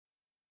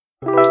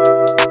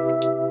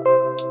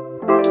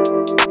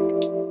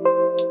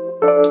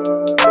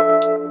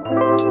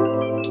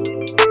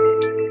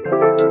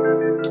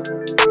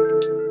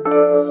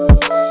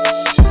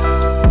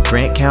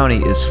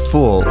County is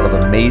full of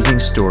amazing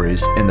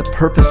stories, and the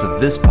purpose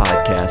of this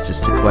podcast is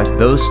to collect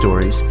those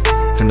stories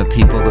from the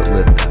people that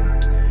live them.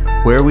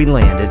 Where We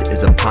Landed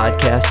is a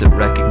podcast that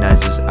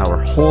recognizes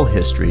our whole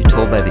history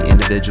told by the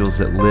individuals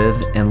that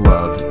live and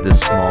love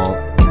this small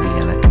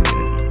Indiana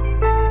community.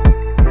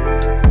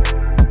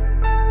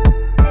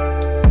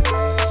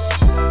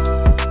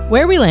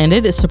 Where We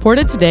Landed is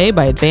supported today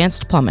by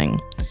Advanced Plumbing.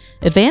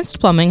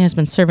 Advanced Plumbing has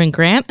been serving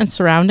Grant and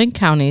surrounding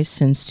counties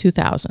since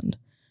 2000.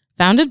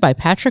 Founded by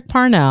Patrick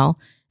Parnell,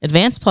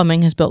 Advanced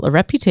Plumbing has built a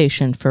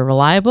reputation for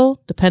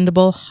reliable,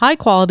 dependable,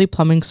 high-quality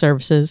plumbing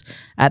services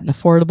at an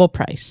affordable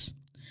price.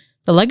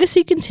 The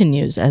legacy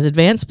continues as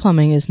Advanced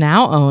Plumbing is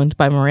now owned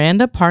by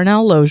Miranda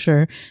Parnell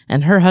Lozier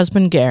and her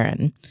husband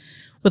Garen.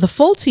 With a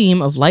full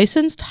team of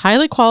licensed,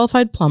 highly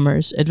qualified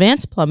plumbers,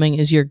 Advanced Plumbing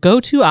is your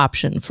go-to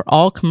option for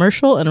all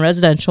commercial and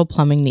residential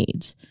plumbing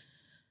needs.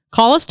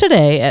 Call us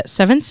today at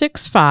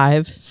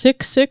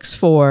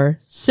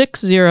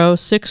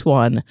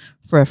 765-664-6061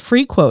 for a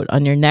free quote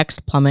on your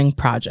next plumbing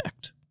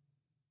project.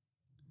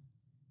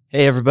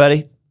 Hey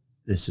everybody,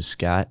 this is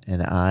Scott,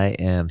 and I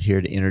am here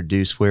to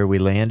introduce Where We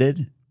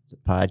Landed, the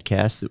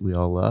podcast that we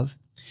all love.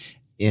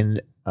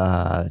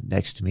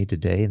 Next to me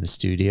today in the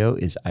studio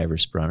is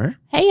Iris Brunner.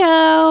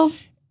 Heyo.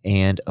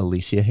 And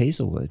Alicia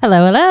Hazelwood.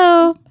 Hello,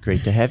 hello.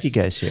 Great to have you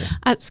guys here.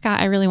 Scott,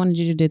 I really wanted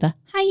you to do the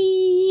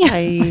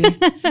hi.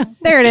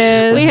 There it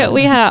is.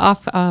 We had an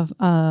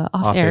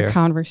off-air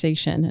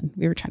conversation, and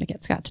we were trying to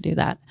get Scott to do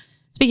that.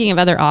 Speaking of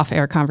other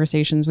off-air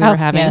conversations we were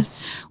having,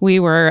 yes. We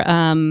were,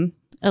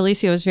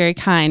 Alicia was very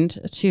kind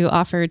to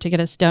offer to get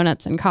us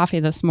donuts and coffee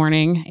this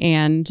morning,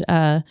 and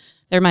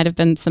there might have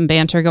been some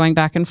banter going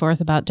back and forth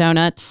about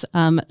donuts.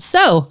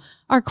 So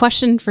our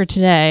question for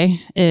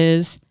today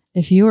is,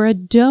 if you were a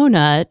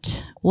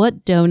donut,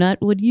 what donut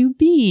would you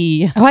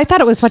be? Oh, I thought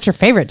it was what's your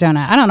favorite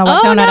donut. I don't know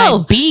what donut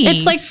I'd be.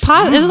 It's like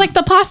it's like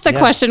the pasta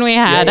question we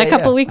had a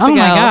couple weeks ago. Oh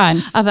my God.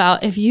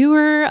 About if you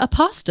were a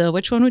pasta,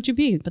 which one would you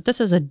be? But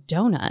this is a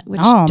donut. Which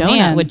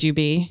donut would you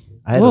be?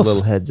 I had a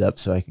little heads up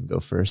so I can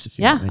go first if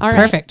you want me to. All right.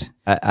 Perfect.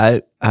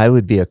 I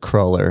would be a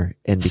cruller,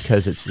 and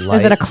because it's light.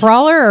 Is it a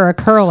crawler or a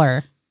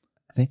curler?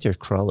 I think they're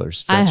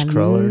crawlers, French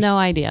crawlers. No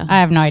idea. I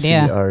have no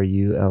idea.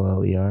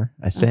 Cruller,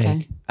 I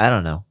think. Okay. I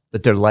don't know.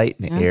 But they're light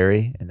and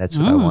airy, and that's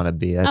what I want to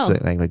be. That's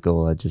like my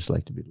goal. I'd just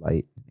like to be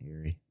light and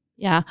airy.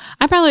 Yeah.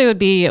 I probably would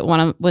be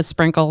one with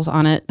sprinkles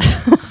on it.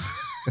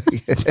 Something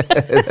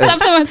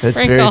with that's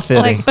sprinkles.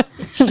 Very fitting. Like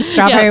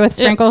strawberry with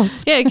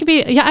sprinkles. It could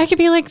be. Yeah, I could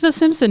be like the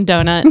Simpson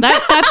donut.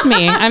 That's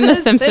me. I'm the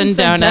Simpson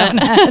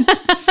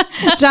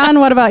donut.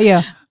 John, what about you?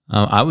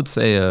 I would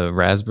say a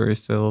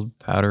raspberry-filled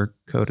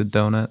powder-coated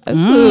donut.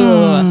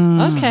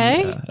 Ooh,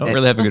 okay. I don't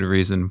really have a good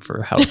reason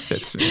for how it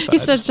fits me. He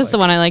says just the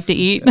one I like to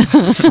eat.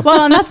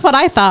 Well, and that's what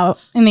I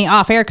thought in the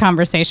off-air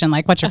conversation.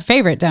 Like, what's your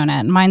favorite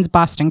donut? And mine's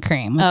Boston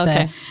cream.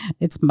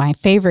 It's my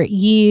favorort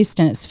yeast,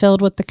 and it's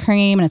filled with the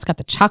cream, and it's got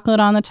the chocolate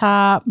on the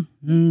top.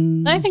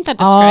 I think that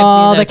describes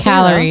all you, the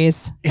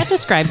calories. That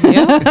describes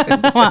you.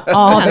 I want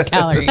all the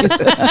calories.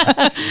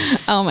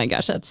 Oh my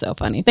gosh, that's so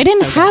funny. They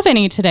didn't have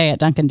any today at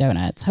Dunkin'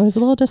 Donuts. I was a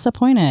little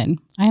disappointed.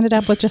 I ended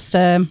up with just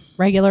a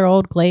regular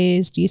old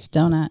glazed yeast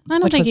donut,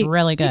 which was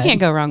really good. You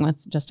can't go wrong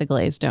with just a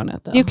glazed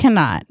donut, though. You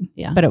cannot.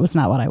 Yeah, but it was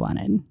not what I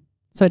wanted,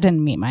 so it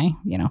didn't meet my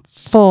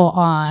full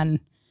on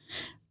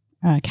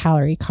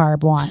calorie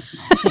carb want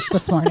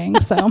this morning.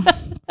 So.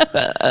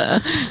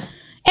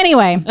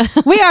 Anyway,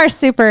 we are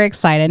super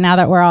excited now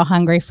that we're all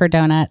hungry for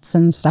donuts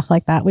and stuff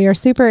like that. We are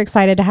super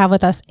excited to have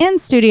with us in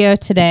studio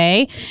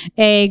today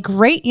a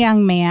great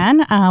young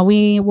man.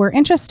 We were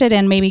interested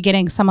in maybe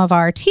getting some of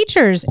our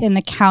teachers in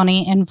the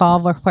county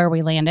involved with Where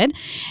We Landed.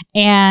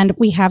 And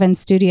we have in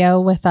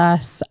studio with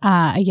us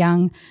a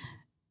young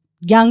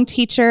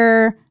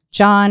teacher,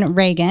 John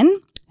Ragan,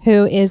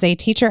 who is a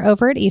teacher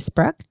over at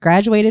Eastbrook,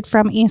 graduated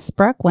from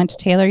Eastbrook, went to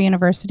Taylor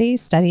University,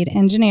 studied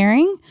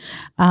engineering,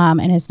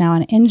 and is now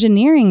an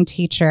engineering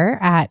teacher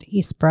at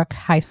Eastbrook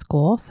High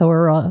School. So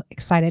we're real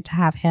excited to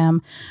have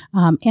him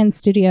in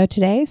studio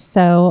today.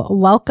 So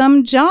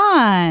welcome,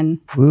 John.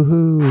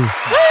 Woohoo. Woo!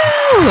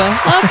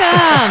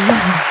 Welcome.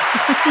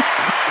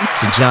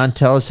 So John,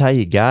 tell us how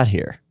you got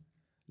here.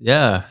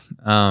 Yeah.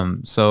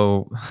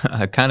 So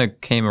I kind of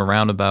came a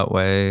roundabout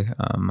way.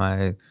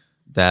 My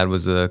dad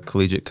was a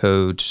collegiate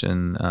coach,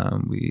 and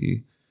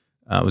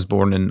I was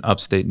born in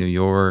upstate New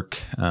York,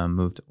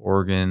 moved to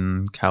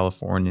Oregon,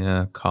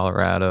 California,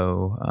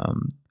 Colorado,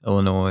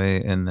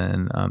 Illinois, and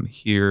then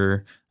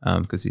here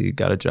because he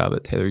got a job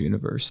at Taylor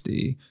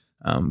University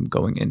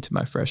going into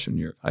my freshman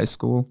year of high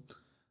school.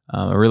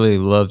 I really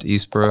loved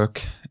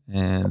Eastbrook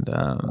and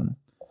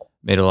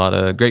made a lot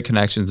of great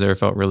connections there,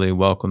 felt really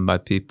welcomed by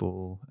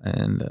people,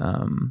 and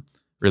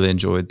really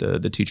enjoyed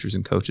the teachers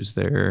and coaches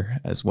there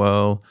as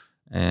well.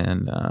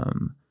 And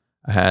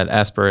I had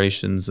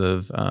aspirations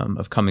of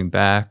coming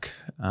back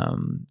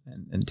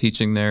and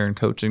teaching there and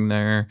coaching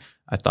there.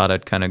 I thought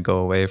I'd kind of go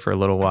away for a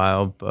little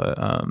while, but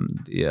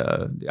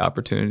the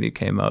opportunity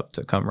came up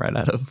to come right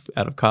out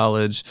of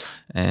college,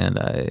 and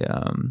I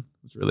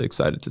was really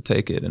excited to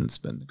take it, and it's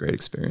been a great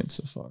experience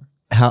so far.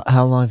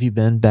 How long have you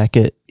been back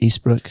at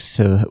Eastbrook?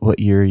 So what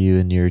year are you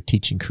in your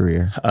teaching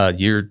career?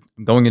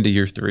 Going into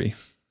year 3.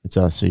 It's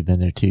awesome. You've been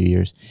there 2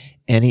 years.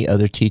 Any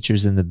other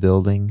teachers in the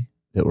building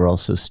that were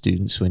also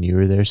students when you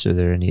were there? So are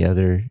there any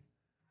other?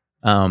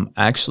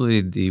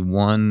 Actually, the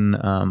one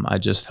I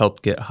just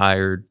helped get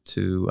hired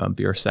to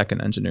be our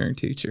second engineering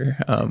teacher.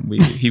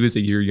 He was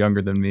a year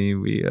younger than me.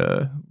 We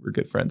were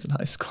good friends in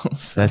high school.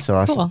 So. That's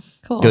awesome.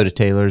 Cool. Go to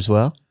Taylor as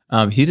well?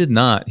 He did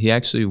not. He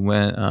actually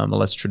went a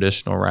less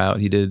traditional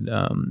route. He did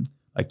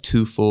like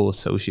 2 full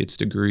associate's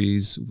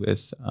degrees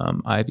with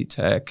Ivy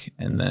Tech,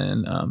 and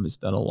then has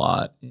done a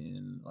lot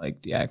in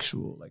like the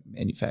actual like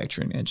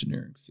manufacturing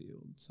engineering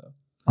field. So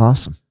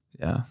awesome.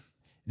 Yeah.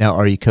 Now,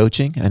 are you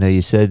coaching? I know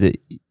you said that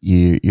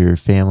your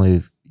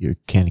family, you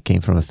kind of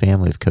came from a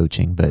family of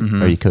coaching, but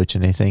are you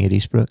coaching anything at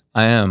Eastbrook?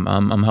 I am.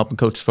 I'm helping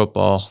coach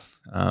football,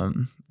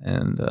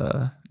 and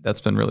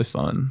that's been really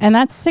fun. And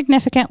that's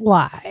significant.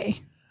 Why?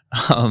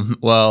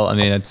 Well, I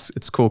mean,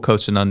 it's cool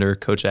coaching under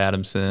Coach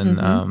Adamson,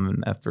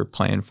 and after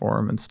playing for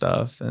him and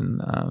stuff.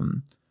 And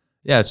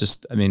yeah, it's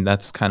just, I mean,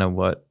 that's kind of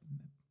what,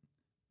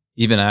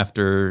 even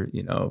after,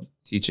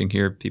 teaching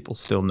here, people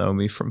still know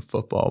me from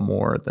football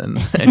more than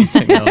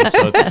anything else.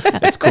 So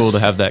it's cool to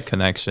have that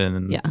connection.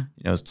 And,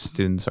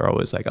 students are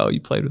always like, oh,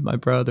 you played with my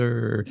brother,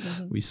 or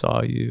we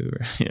saw you.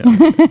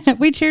 Or,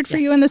 we cheered for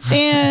you in the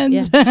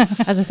stands. Yeah.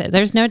 As I said,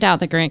 there's no doubt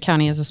that Grant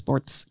County is a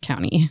sports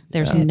county.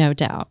 There's no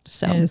doubt.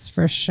 So it is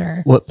for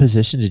sure. What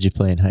position did you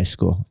play in high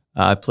school?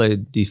 I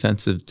played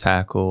defensive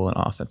tackle and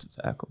offensive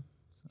tackle.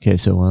 Okay,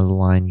 so one of the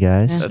line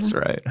guys. That's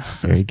right.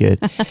 Very good.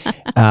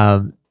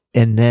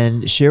 And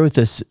then share with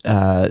us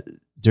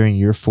during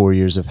your 4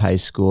 years of high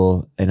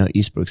school. I know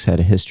Eastbrook's had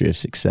a history of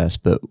success,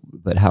 but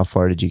how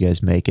far did you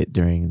guys make it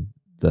during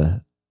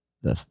the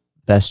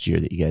best year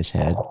that you guys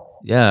had?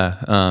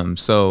 Yeah.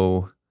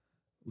 So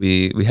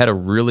we had a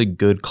really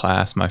good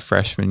class my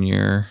freshman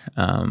year,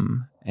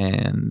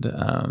 and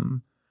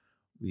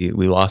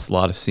we lost a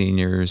lot of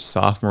seniors.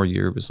 Sophomore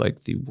year was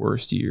like the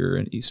worst year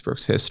in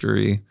Eastbrook's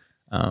history.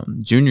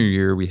 Junior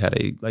year, we had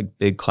a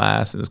big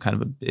class. It was kind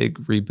of a big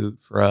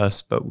reboot for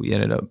us, but we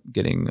ended up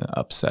getting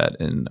upset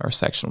in our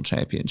sectional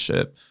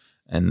championship.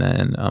 And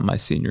then my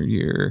senior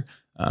year,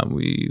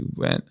 we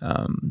went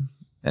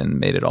and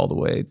made it all the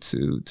way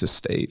to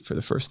state for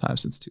the first time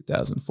since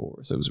 2004.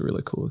 So it was a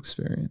really cool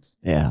experience.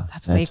 Yeah,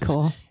 that's way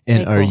cool.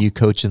 And way are cool. you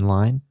coaching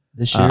line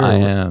this year? I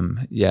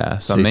am. Yeah.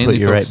 So I'm mainly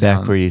put you right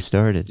back on, where you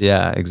started.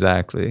 Yeah,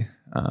 exactly.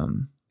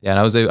 Yeah,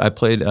 and I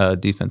played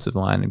defensive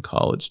line in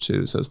college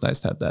too, so it's nice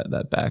to have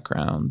that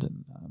background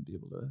and be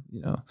able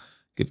to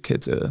give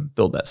kids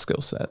build that skill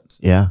set. So,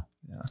 yeah.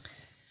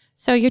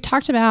 So you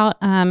talked about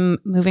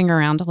moving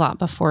around a lot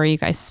before you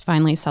guys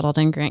finally settled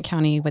in Grant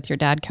County with your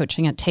dad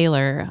coaching at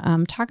Taylor.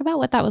 Talk about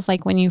what that was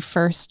like when you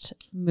first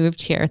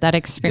moved here. That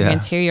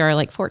experience here, you are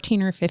like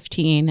 14 or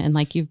 15, and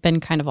like you've been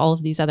kind of all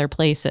of these other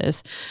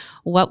places.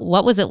 What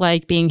was it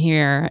like being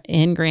here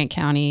in Grant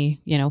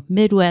County,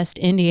 Midwest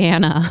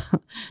Indiana?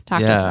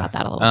 Talk to us about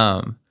that a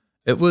little.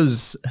 It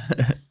was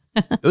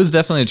it was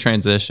definitely a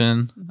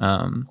transition.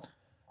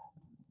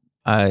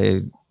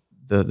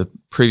 The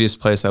previous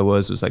place I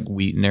was like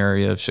Wheaton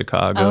area of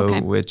Chicago,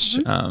 which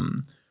not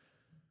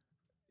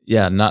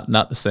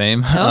the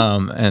same.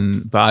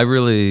 Oh. But I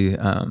really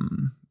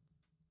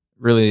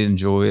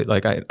enjoy it.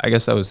 Like I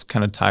guess I was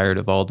kind of tired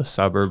of all the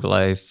suburb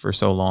life for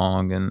so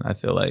long, and I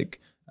feel like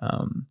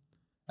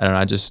I don't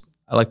know.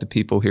 I like the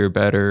people here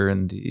better,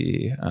 and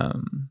the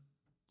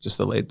just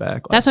the laid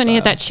back. That's when you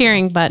hit that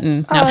cheering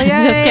button. No, just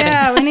kidding.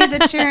 Yeah, we need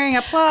the cheering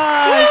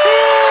applause.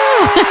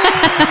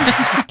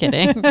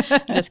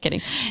 Just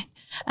kidding.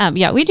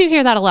 Yeah, we do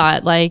hear that a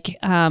lot. Like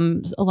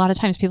a lot of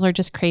times people are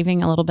just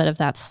craving a little bit of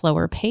that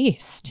slower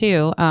pace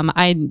too.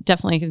 I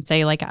definitely can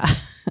say like,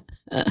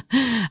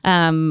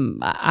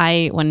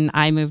 when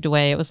I moved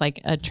away, it was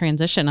like a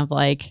transition of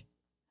like,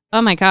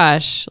 oh my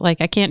gosh,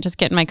 like I can't just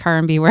get in my car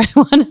and be where I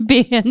want to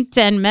be in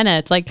 10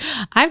 minutes. Like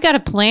I've got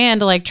a plan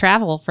to like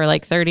travel for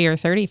like 30 or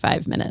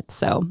 35 minutes.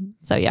 So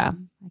yeah,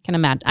 I can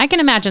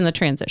imagine the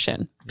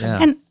transition.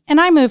 Yeah. And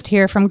I moved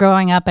here from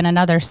growing up in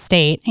another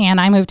state, and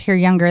I moved here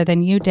younger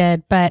than you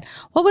did. But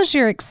what was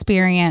your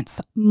experience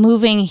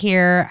moving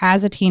here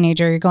as a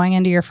teenager? You're going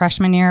into your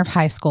freshman year of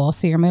high school.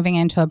 So you're moving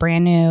into a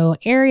brand new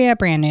area,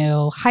 brand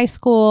new high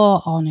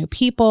school, all new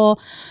people.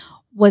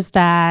 Was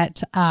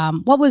that,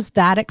 what was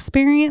that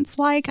experience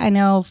like? I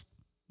know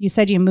you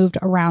said you moved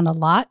around a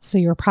lot, so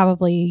you're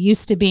probably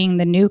used to being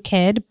the new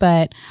kid,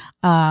 but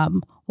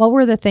what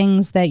were the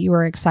things that you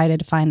were excited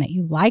to find that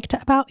you liked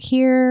about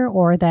here,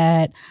 or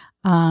that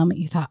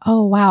you thought,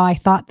 oh, wow, I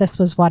thought this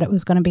was what it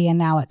was going to be, and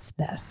now it's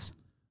this?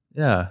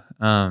 Yeah.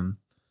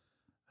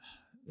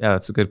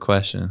 That's a good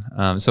question.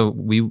 So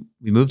we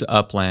moved to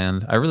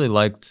Upland. I really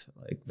liked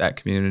like that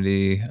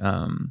community.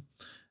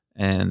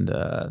 And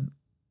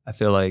I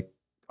feel like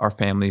our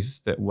family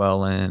fit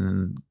well in,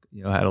 and,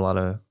 had a lot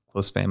of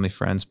close family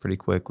friends pretty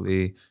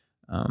quickly.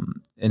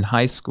 In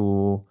high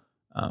school,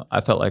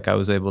 I felt like I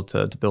was able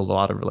to build a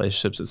lot of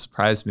relationships. It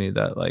surprised me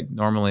that like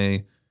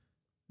normally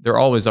there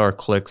always are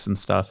cliques and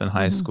stuff in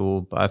high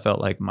school, but I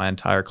felt like my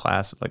entire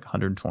class of like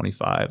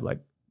 125, like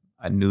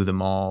I knew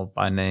them all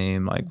by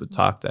name, like would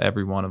talk to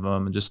every one of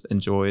them and just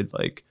enjoyed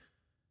like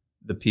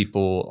the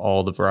people,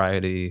 all the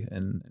variety,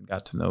 and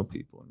got to know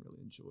people and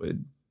really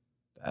enjoyed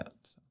that.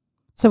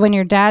 So when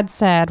your dad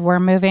said we're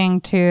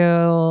moving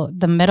to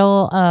the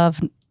middle of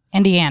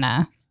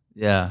Indiana,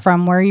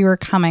 from where you were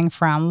coming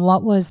from,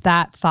 what was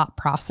that thought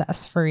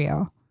process for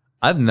you?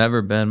 I've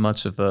never been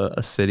much of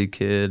a city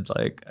kid.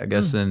 Like, I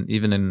guess when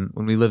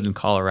we lived in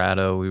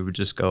Colorado, we would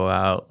just go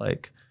out,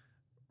 like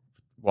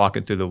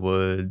walking through the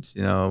woods,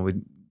 you know,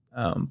 we'd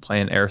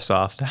playing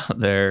airsoft out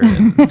there.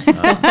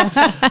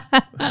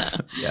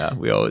 And,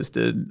 we always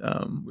did.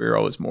 We were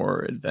always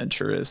more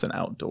adventurous and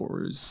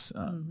outdoors.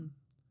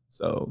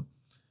 So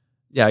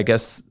yeah, I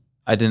guess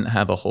I didn't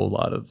have a whole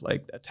lot of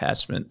like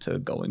attachment to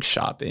going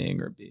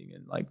shopping or being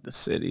in like the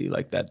city.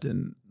 Like that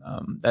didn't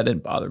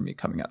bother me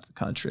coming out to the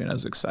country, and I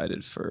was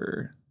excited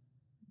for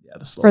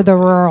the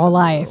rural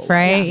life,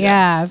 right?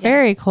 Yeah,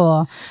 very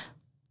cool.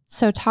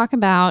 So talk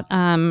about,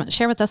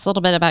 share with us a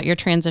little bit about your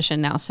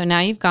transition now. So now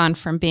you've gone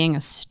from being a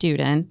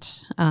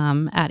student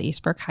at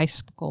Eastbrook High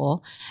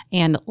School,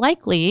 and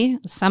likely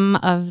some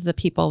of the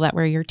people that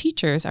were your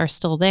teachers are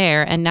still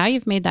there, and now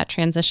you've made that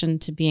transition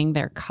to being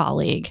their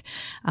colleague.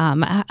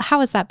 How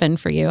has that been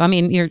for you? I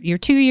mean, you're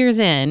 2 years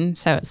in,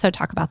 so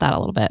talk about that a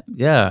little bit.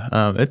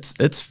 Yeah,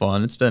 it's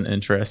fun. It's been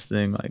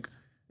interesting. Like,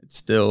 it's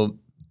still...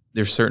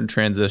 There's certain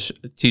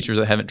teachers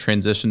that haven't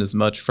transitioned as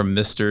much from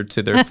Mr.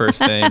 to their first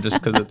name just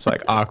because it's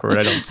like awkward.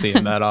 I don't see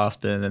them that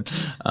often. And,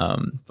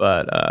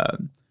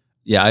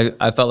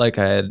 I felt like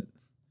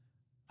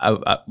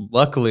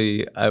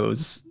luckily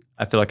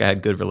I feel like I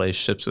had good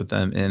relationships with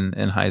them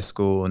in high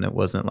school, and it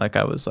wasn't like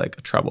I was like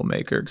a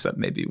troublemaker, except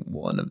maybe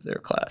one of their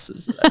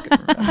classes that I can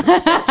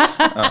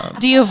remember.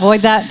 Do you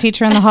avoid that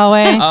teacher in the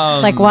hallway?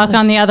 Like walk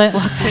on the other,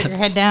 put your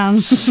head down?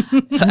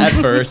 At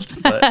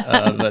first, but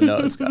no,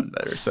 it's gotten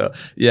better. So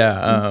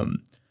yeah,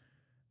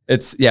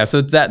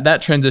 so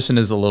that transition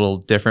is a little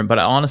different, but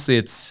honestly,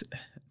 it's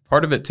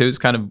part of it too is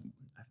kind of,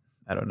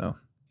 I don't know,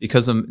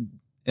 because I'm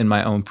in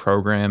my own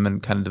program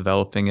and kind of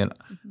developing it.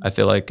 I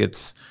feel like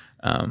it's,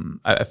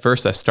 at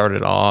first I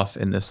started off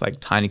in this like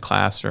tiny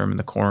classroom in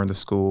the corner of the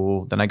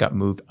school. Then I got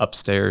moved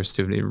upstairs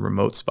to a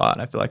remote spot.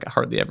 I feel like I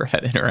hardly ever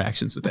had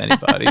interactions with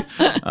anybody.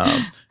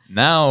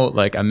 Now,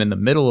 like I'm in the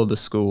middle of the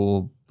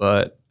school,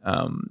 but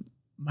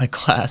my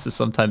class is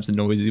sometimes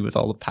noisy with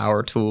all the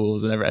power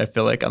tools and everything. I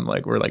feel like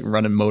we're like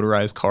running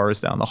motorized cars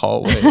down the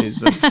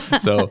hallways. And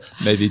so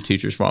maybe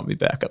teachers want me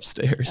back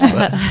upstairs.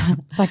 But.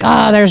 It's like,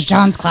 oh, there's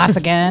John's class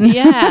again.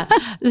 Yeah.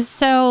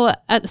 So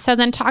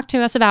then talk to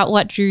us about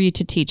what drew you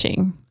to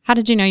teaching. How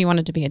did you know you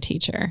wanted to be a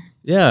teacher?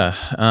 Yeah.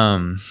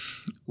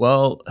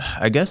 Well,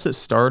 I guess it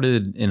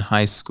started in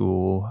high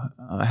school.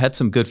 I had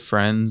some good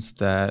friends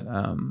that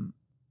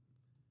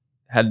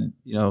had,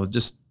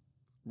 just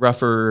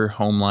rougher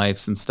home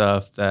lives and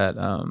stuff that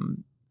I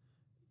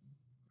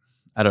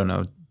don't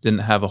know, didn't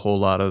have a whole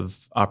lot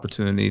of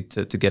opportunity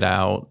to get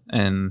out.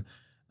 And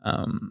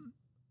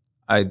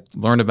I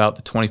learned about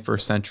the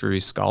 21st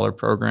Century Scholar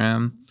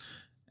Program,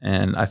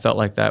 and I felt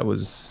like that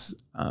was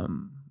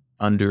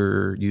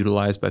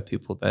underutilized by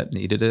people that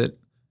needed it.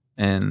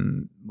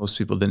 And most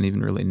people didn't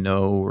even really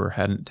know or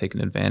hadn't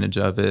taken advantage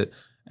of it.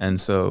 And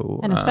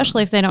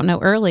especially if they don't know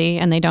early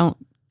and they don't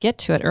get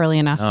to it early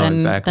enough,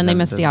 then they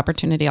miss the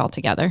opportunity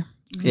altogether.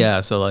 Yeah.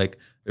 So like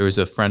there was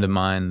a friend of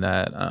mine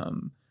that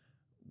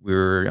we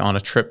were on a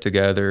trip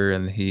together,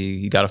 and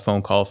he got a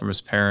phone call from his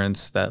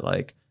parents that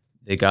like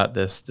they got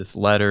this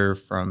letter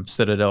from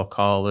Citadel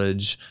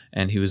College,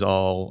 and he was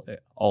all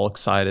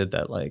excited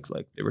that like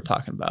they were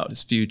talking about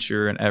his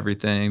future and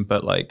everything,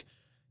 but like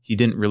he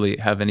didn't really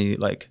have any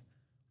like.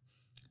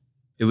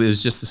 It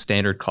was just a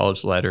standard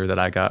college letter that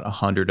I got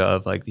 100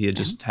 of. Like he had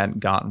just hadn't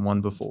gotten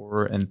one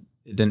before, and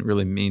it didn't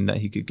really mean that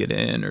he could get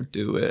in or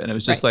do it. And it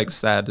was just like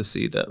sad to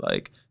see that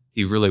like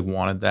he really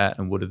wanted that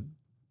and would have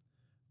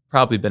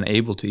probably been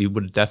able to. He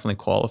would have definitely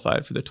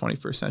qualified for the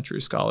 21st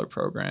Century Scholar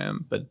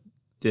Program, but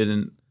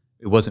didn't.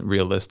 It wasn't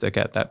realistic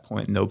at that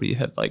point. Nobody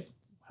had like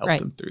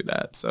helped him through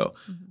that. So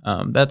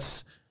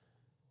that's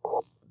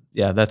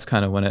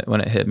kind of when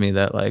it hit me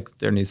that like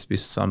there needs to be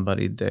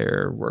somebody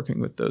there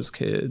working with those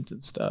kids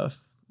and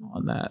stuff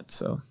on that.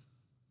 So.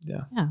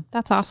 Yeah,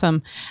 that's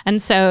awesome.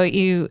 And so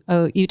you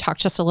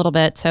talked just a little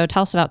bit. So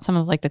tell us about some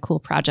of like the cool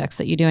projects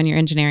that you do in your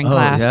engineering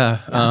class.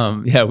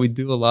 Yeah, we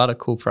do a lot of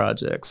cool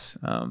projects.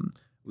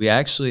 We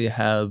actually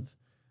have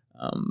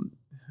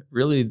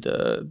really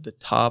the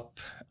top,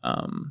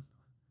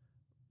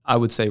 I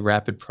would say,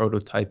 rapid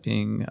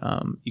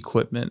prototyping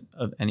equipment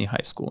of any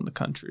high school in the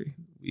country.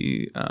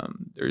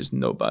 There's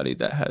nobody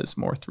that has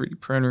more 3D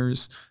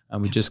printers.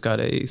 We just got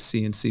a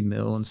CNC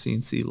mill and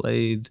CNC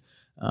lathe.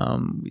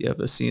 We have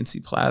a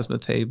CNC plasma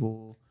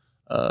table,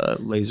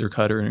 laser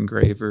cutter and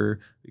engraver.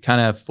 We kind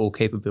of have full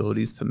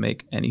capabilities to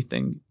make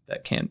anything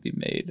that can be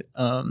made.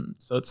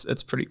 So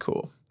it's pretty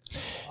cool.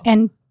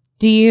 And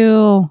do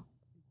you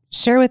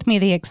share with me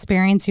the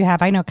experience you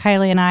have? I know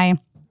Kylie and I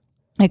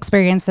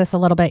experienced this a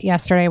little bit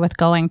yesterday with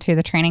going to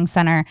the training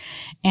center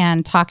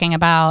and talking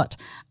about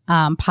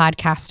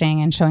podcasting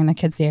and showing the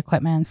kids the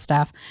equipment and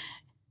stuff.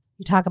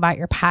 You talk about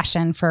your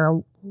passion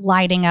for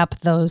lighting up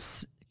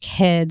those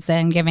kids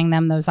and giving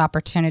them those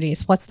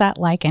opportunities. What's that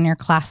like in your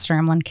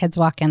classroom when kids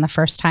walk in the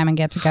first time and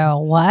get to go,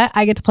 what?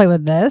 I get to play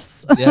with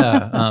this?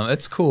 Yeah,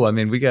 it's cool. I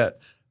mean,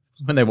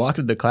 when they walk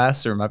into the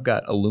classroom, I've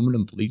got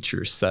aluminum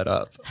bleachers set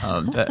up.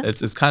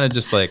 It's kind of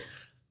just like,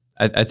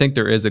 I think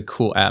there is a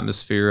cool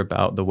atmosphere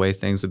about the way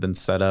things have been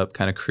set up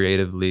kind of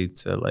creatively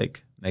to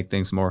like make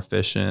things more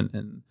efficient.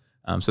 And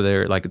so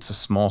they're like, it's a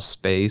small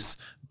space,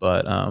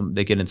 but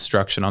they get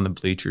instruction on the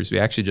bleachers. We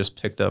actually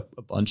just picked up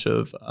a bunch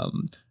of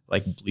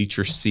like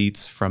bleacher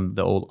seats from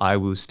the old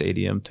IWU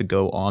stadium to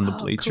go on the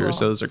bleachers. Cool.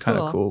 So those are kind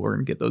of cool. We're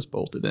going to get those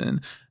bolted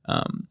in.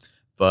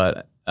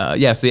 So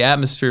the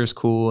atmosphere is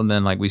cool. And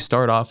then like we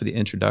start off with the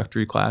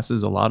introductory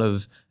classes, a lot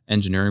of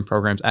engineering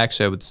programs.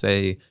 Actually, I would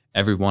say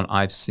everyone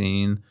I've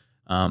seen,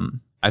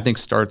 I think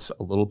starts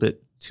a little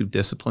bit too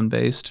discipline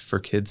based for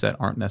kids that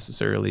aren't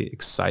necessarily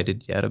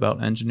excited yet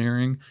about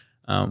engineering.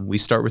 We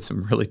start with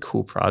some really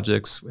cool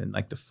projects. In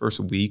like the first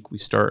week,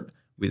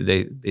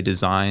 they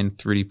design,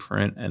 3D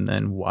print, and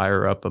then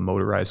wire up a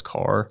motorized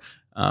car.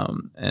 So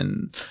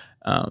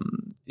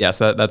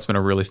that's been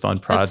a really fun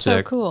project. That's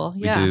so cool.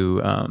 Yeah. We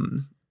do.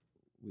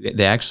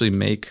 They actually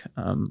make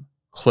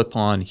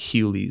clip-on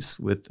Heelys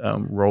with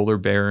roller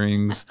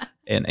bearings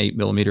and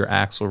 8mm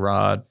axle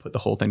rod, put the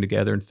whole thing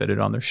together and fit it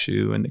on their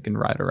shoe, and they can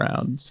ride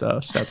around and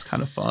stuff. So that's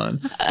kind of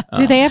fun.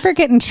 Do they ever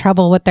get in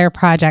trouble with their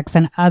projects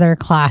in other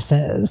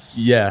classes?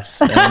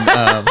 Yes.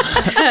 And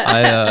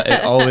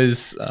it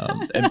always,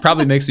 it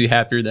probably makes me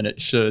happier than it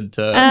should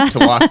to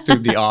walk through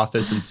the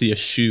office and see a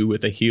shoe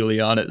with a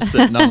Heely on it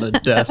sitting on the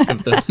desk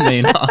of the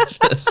main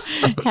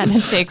office. Had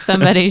to take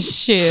somebody's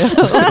shoe.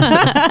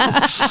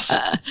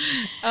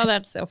 Oh,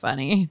 that's so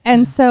funny.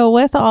 And so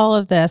with all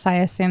of this, I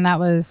assume that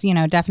was,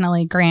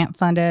 definitely grant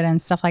funded and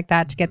stuff like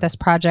that to get this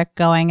project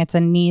going. It's a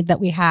need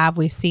that we have.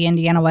 We see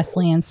Indiana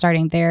Wesleyan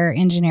starting their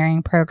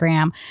engineering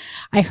program.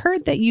 I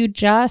heard that you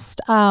just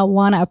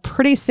won a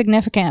pretty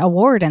significant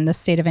award in the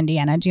state of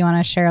Indiana. Do you want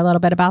to share a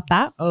little bit about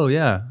that? Oh,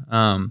 yeah.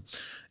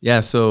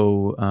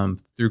 So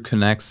through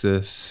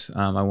Connexus,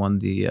 I won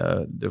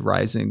the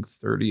Rising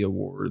 30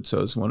 Award. So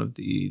I was one of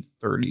the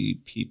 30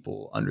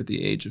 people under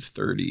the age of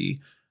 30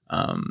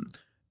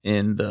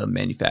 in the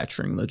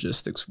manufacturing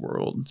logistics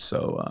world.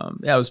 So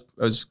it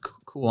was a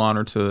cool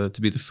honor to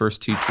be the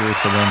first teacher to win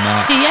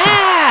that.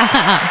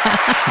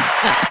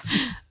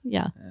 Yeah.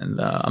 Yeah. And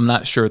I'm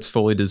not sure it's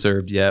fully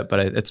deserved yet, but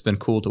it's been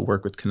cool to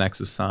work with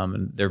Connexus some,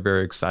 and they're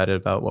very excited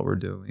about what we're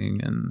doing.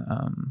 And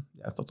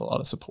I felt a lot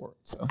of support.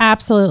 So.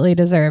 Absolutely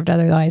deserved.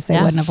 Otherwise, they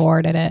wouldn't have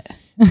awarded it.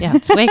 Yeah,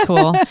 it's way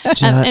cool.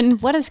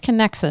 And what is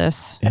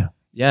Connexus?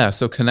 Yeah.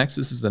 So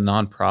Connexus is a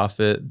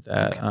nonprofit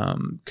that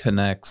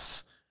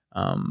connects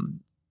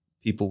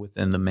people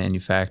within the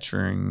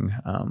manufacturing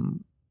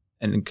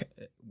and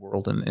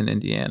world in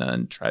Indiana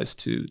and tries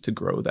to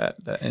grow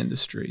that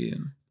industry.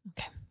 And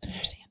okay, I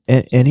understand.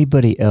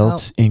 Anybody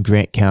else in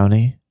Grant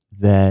County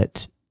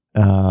that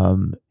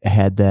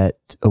had that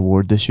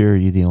award this year? Or are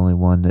you the only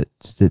one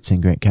that's in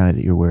Grant County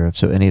that you're aware of?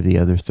 So any of the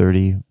other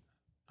 30?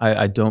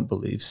 I don't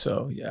believe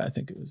so. Yeah, I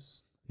think it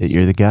was.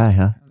 You're the guy,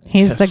 huh?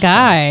 He's the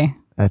guy.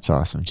 That's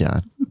awesome,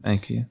 John.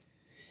 Thank you.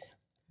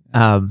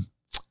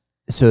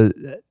 So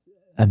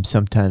I'm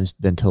sometimes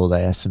been told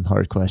I ask some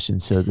hard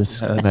questions, so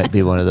this might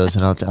be one of those,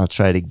 and I'll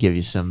try to give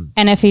you some.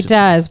 And if he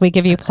does, we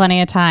give you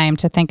plenty of time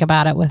to think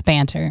about it with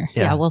banter.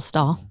 Yeah, we'll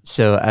stall.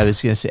 So I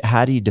was going to say,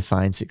 how do you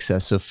define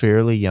success? So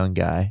fairly young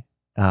guy,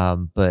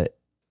 but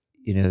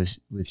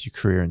with your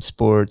career in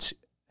sports,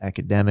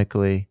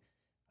 academically,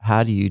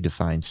 how do you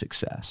define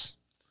success?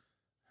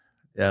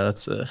 Yeah,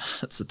 that's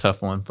a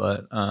tough one,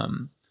 but.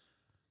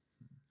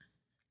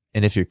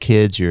 And if your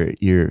kids,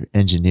 your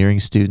engineering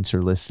students are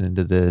listening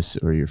to this,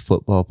 or your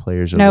football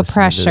players are no listening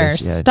pressure.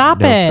 to this, Stop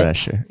no it.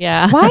 Pressure.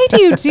 Yeah. Why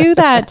do you do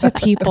that to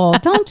people?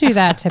 Don't do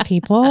that to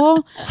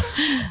people.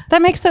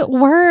 That makes it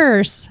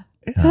worse.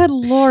 Good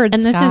Lord,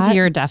 And this Scott. is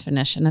your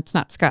definition. It's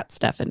not Scott's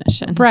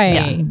definition.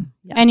 Right.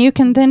 Yeah. And you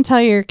can then tell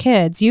your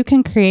kids, you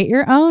can create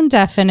your own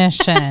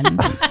definition.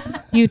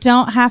 You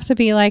don't have to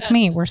be like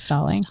me. We're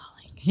stalling.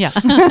 Yeah.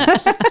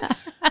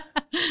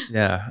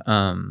 Yeah.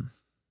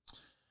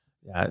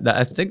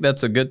 I think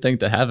that's a good thing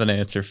to have an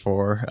answer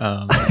for.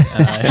 And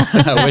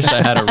I wish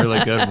I had a really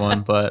good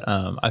one, but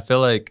I feel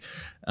like,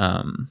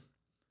 I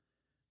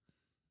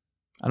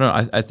don't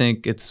know. I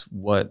think it's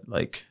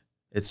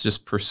it's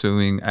just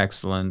pursuing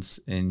excellence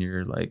in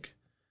your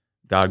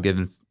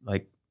God-given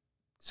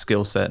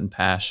skill set and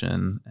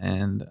passion,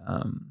 and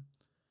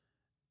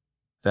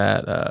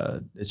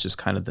that it's just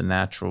kind of the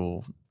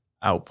natural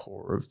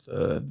outpour of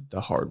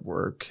the hard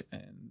work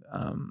and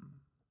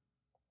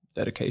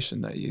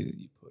dedication that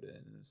you put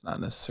in. It's not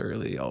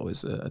necessarily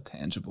always a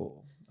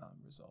tangible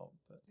result.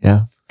 But.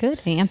 Yeah.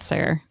 Good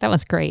answer. That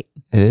was great.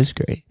 It is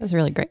great. That was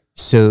really great.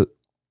 So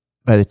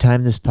by the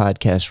time this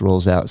podcast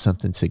rolls out,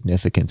 something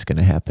significant is going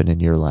to happen in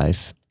your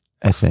life.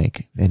 I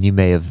think, and you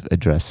may have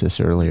addressed this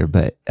earlier,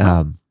 but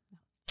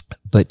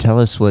tell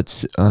us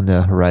what's on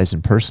the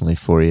horizon personally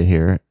for you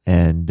here,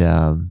 and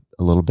a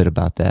little bit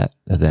about that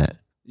event.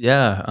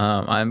 Yeah,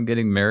 I'm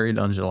getting married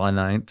on July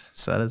 9th,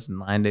 so that is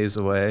 9 days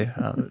away.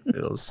 It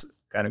feels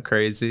kind of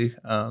crazy,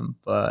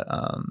 but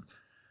I'm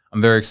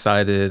very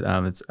excited.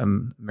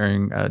 I'm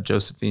marrying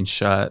Josephine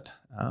Schutt.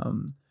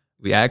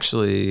 We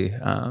actually,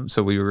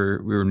 so we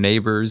were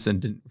neighbors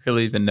and didn't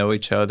really even know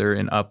each other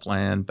in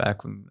Upland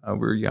back when we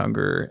were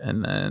younger,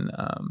 and then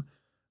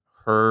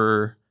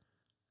her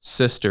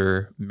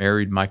sister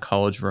married my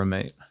college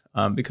roommate.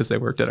 Because they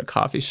worked at a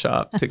coffee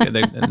shop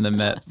together and they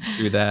met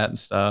through that and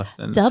stuff.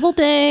 And double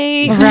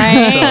date,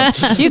 right?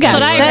 So, you got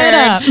set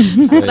up.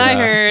 That's what I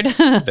heard.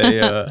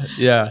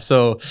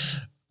 So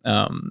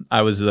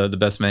I was the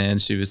best man.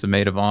 She was the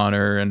maid of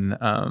honor, and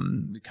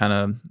we kind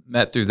of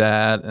met through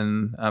that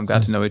and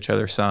got to know each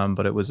other some.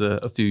 But it was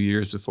a few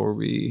years before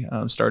we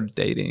started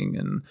dating,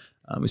 and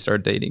we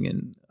started dating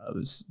in it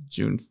was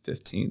June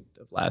 15th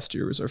of last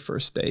year was our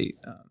first date.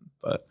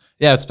 But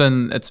yeah,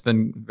 it's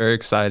been very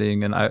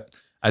exciting, and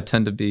I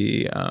tend to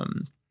be,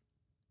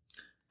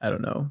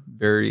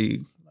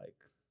 very like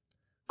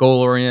goal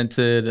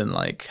oriented and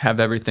like have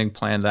everything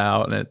planned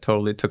out. And it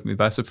totally took me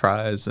by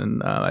surprise.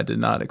 And I did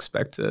not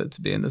expect to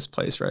be in this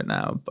place right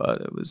now,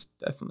 but it was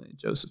definitely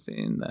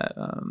Josephine that,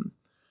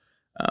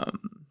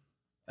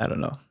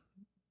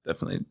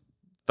 definitely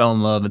fell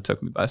in love and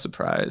took me by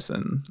surprise.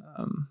 And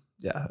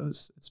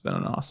it's been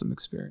an awesome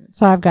experience.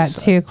 So I've got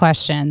two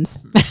questions.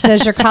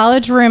 Does your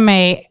college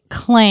roommate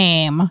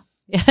claim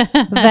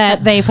that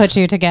they put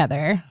you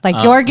together?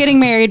 Like you're getting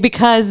married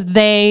because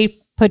they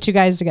put you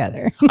guys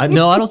together?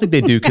 No, I don't think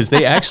they do, because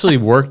they actually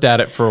worked at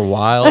it for a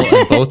while, and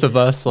both of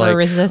us like were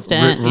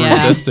resistant.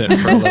 Resistant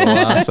for a little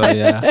while. So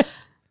yeah.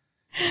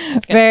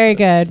 Very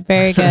good.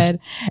 Very good.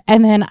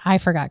 And then I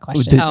forgot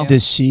question.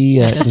 Does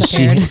she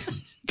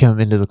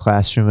come into the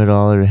classroom at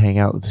all, or hang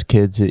out with the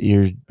kids that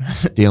you're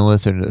dealing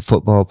with, or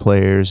football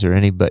players or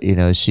anybody?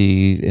 Is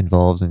she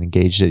involved and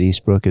engaged at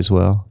Eastbrook as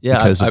well? Yeah,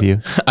 because of you.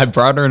 I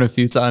brought her in a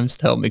few times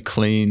to help me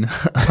clean.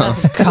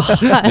 Gosh,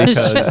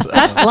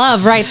 that's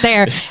love right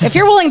there. If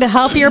you're willing to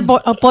help your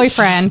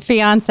boyfriend,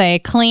 fiance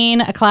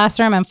clean a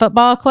classroom and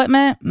football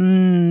equipment,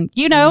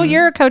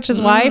 you're a coach's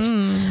wife.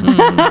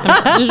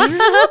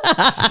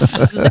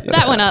 Zip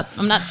that one up.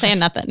 I'm not saying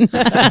nothing.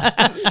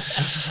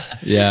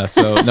 Yeah.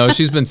 So no,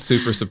 she's been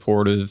super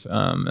supportive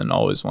and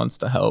always wants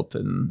to help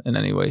in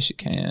any way she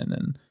can.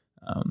 And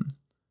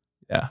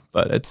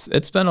but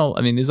it's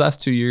been these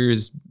last 2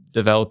 years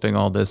developing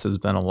all this has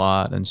been a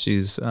lot, and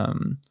she's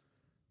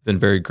been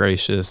very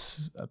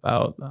gracious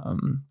about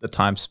the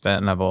time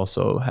spent, and I've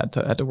also had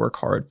to work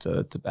hard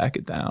to back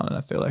it down. And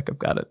I feel like I've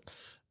got it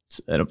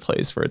in a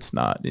place where it's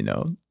not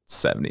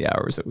 70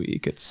 hours a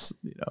week. It's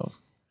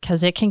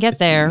because it can get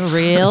there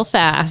real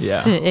fast.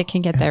 Yeah. It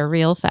can get there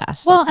real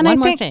fast. Well, and I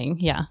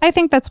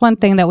think that's one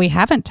thing that we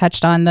haven't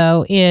touched on,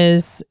 though,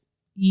 is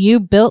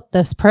you built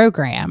this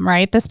program,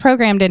 right? This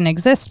program didn't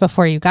exist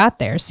before you got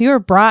there. So you were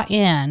brought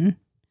in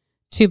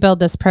to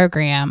build this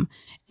program,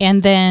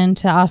 and then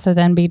to also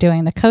then be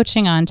doing the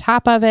coaching on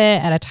top of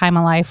it at a time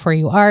of life where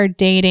you are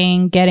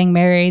dating, getting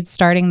married,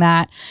 starting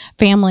that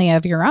family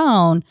of your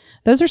own.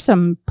 Those are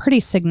some pretty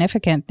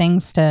significant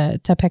things to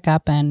pick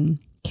up and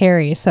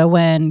carry. So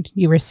when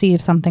you receive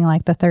something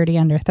like the 30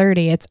 Under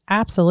 30, it's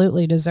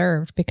absolutely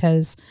deserved,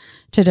 because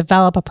to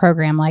develop a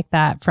program like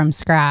that from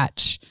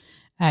scratch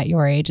at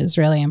your age is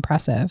really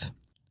impressive.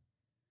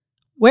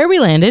 Where We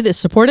Landed is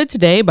supported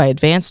today by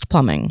Advanced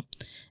Plumbing.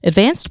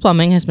 Advanced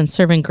Plumbing has been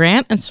serving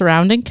Grant and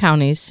surrounding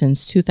counties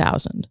since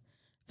 2000.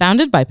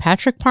 Founded by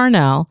Patrick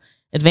Parnell,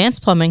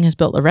 Advanced Plumbing has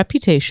built a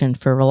reputation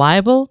for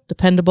reliable,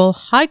 dependable,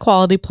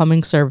 high-quality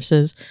plumbing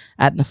services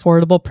at an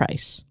affordable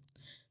price.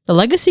 The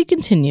legacy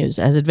continues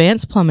as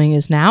Advanced Plumbing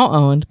is now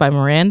owned by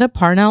Miranda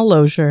Parnell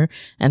Lozier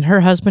and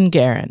her husband,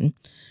 Garen.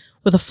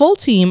 With a full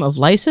team of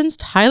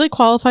licensed, highly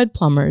qualified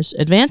plumbers,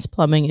 Advanced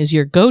Plumbing is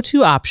your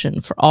go-to option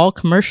for all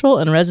commercial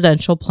and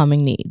residential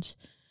plumbing needs.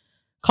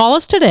 Call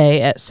us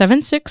today at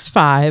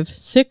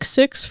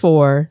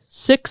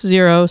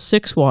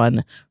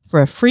 765-664-6061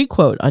 for a free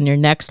quote on your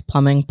next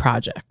plumbing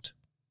project.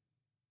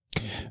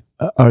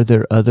 Are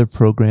there other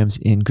programs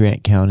in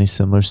Grant County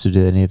similar? So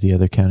do any of the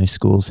other county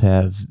schools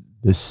have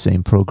this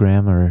same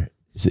program, or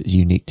is it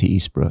unique to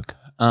Eastbrook?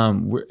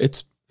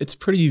 It's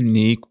pretty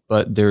unique,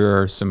 but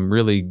there are some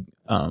really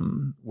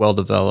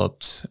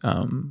well-developed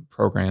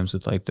programs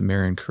with like the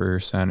Marion Career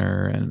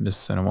Center, and Miss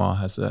Senewa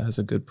has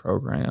a good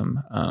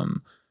program.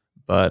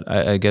 But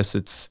I guess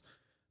it's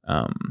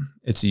a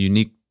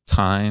unique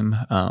time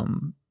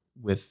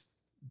with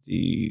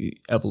the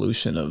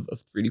evolution of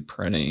 3D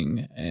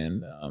printing,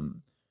 and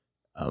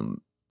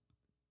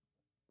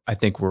I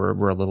think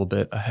we're a little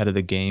bit ahead of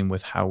the game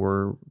with how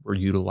we're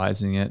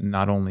utilizing it,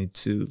 not only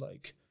to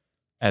like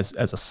as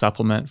a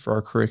supplement for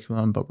our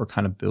curriculum, but we're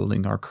kind of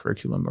building our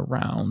curriculum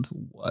around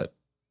what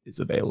is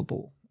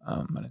available.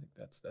 And I think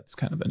that's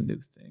kind of a new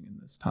thing in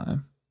this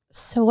time.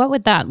 So what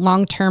would that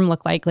long-term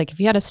look like? Like if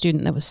you had a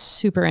student that was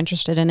super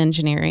interested in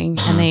engineering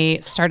and they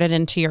started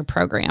into your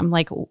program,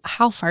 like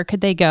how far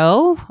could they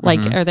go? Like,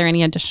 are there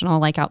any additional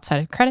like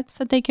outside of credits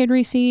that they could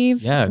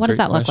receive? Yeah. What does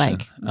that look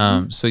like?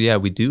 So yeah,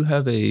 we do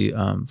have a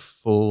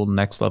full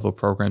next level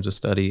programs to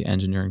study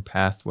engineering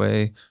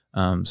pathway.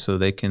 So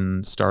they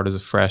can start as a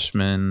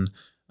freshman.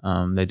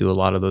 They do a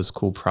lot of those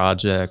cool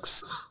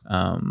projects,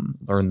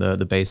 learn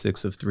the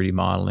basics of 3D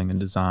modeling and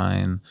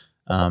design.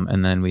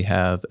 And then we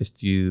have a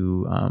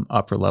few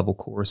upper level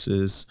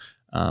courses.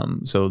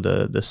 So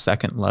the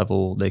second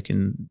level,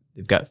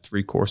 they've got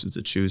 3 courses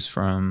to choose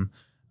from,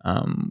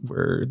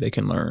 where they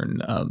can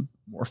learn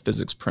more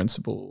physics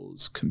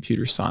principles,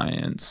 computer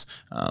science.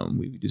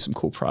 We do some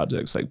cool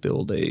projects like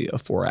build a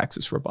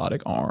 4-axis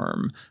robotic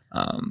arm,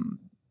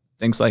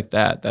 things like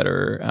that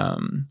are,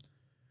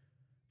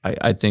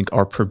 I think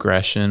our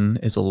progression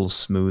is a little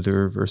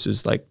smoother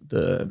versus like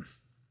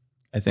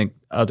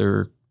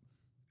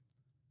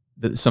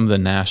some of the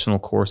national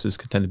courses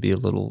can tend to be a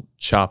little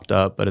chopped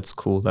up, but it's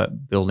cool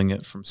that building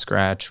it from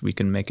scratch, we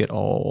can make it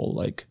all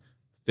like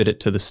fit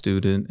it to the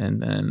student,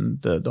 and then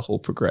the whole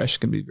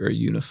progression can be very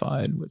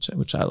unified, which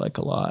I like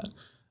a lot.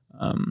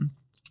 And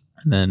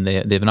then they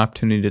have an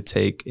opportunity to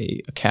take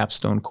a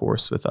capstone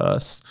course with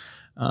us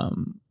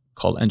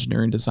called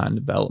Engineering Design and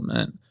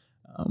Development,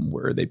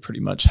 where they pretty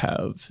much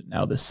have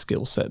now this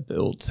skill set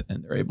built,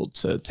 and they're able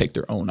to take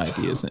their own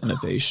ideas and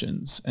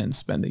innovations and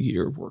spend a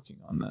year working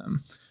on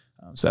them.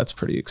 So that's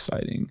pretty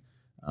exciting.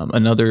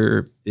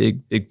 Another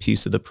big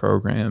piece of the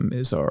program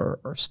is our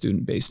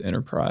student-based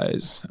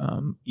enterprise,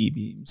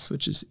 eBeams,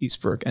 which is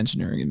Eastbrook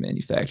Engineering and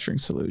Manufacturing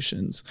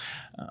Solutions.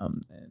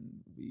 And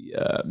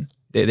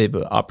they have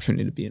an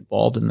opportunity to be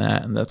involved in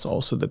that, and that's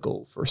also the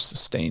goal for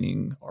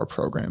sustaining our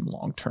program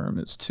long-term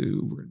we're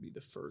going to be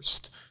the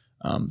first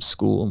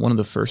school and one of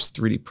the first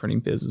 3D printing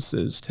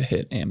businesses to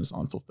hit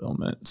Amazon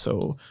fulfillment.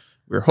 So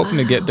we're hoping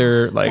to get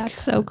there like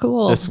that's so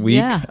cool. This week.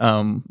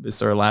 Yeah. This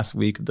is our last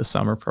week of the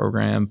summer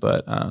program,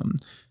 but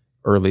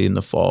early in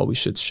the fall, we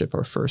should ship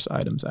our first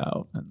items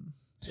out. And,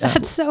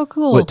 That's so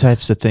cool. What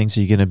types of things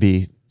are you going to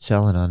be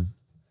selling on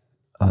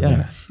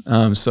there?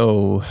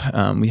 So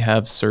we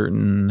have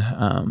certain,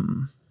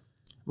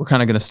 we're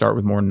kind of going to start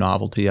with more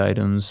novelty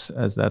items,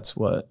 as that's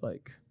what,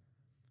 like,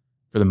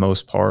 for the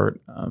most part,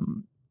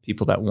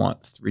 people that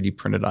want 3D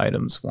printed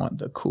items want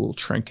the cool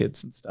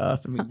trinkets and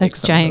stuff. And we like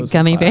giant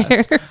gummy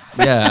bears.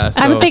 Yeah.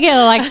 So, I'm thinking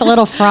of like the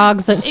little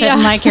frogs that sit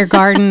in like your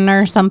garden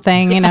or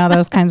something,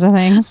 those kinds of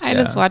things. I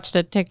just watched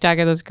a TikTok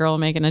of this girl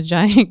making a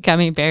giant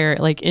gummy bear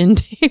like in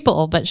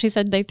table, but she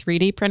said they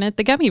 3D printed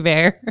the gummy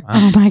bear. Wow.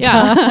 Oh my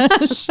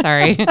gosh.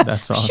 Sorry.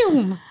 That's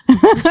awesome.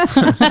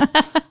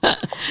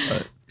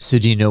 So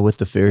do you know what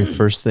the very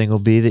first thing will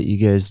be that you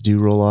guys do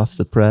roll off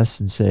the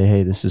press and say,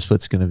 hey, this is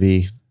what's going to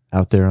be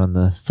out there on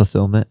the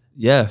fulfillment?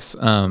 Yes.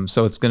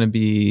 So it's going to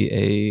be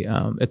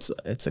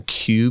it's a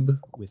cube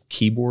with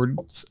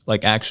keyboards,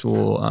 like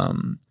actual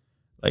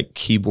like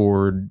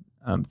keyboard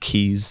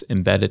keys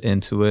embedded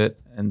into it,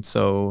 and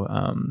so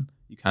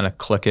you kind of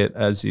click it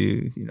as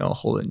you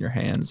hold it in your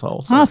hands. So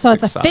it's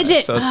a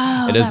fidget. So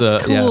it is a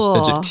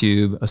cool. fidget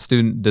cube. A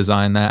student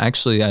designed that.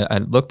 Actually, I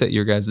looked at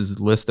your guys'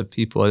 list of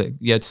people.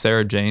 You had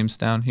Sarah James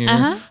down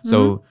here,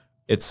 so.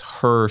 It's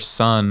her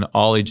son,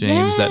 Ollie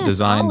James, that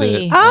designed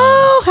Ollie. it.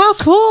 Oh, how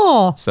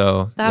cool.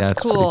 So That's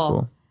it's pretty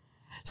cool.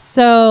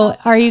 So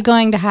are you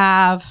going to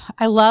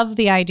I love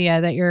the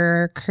idea that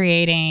you're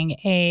creating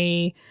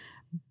a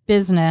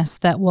business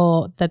that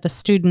the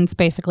students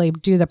basically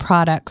do the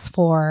products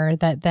for,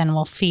 that then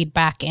will feed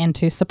back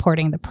into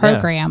supporting the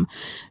program.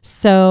 Yes.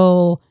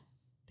 So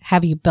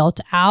have you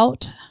built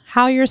out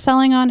how you're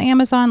selling on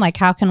Amazon? Like,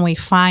 how can we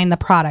find the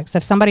products?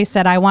 If somebody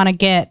said, I want to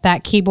get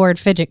that keyboard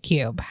fidget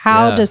cube,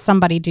 how does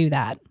somebody do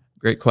that?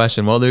 Great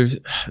question. Well, there's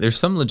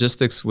some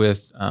logistics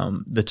with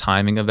the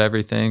timing of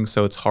everything.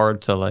 So it's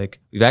hard to I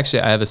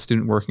have a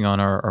student working on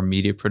our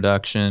media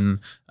production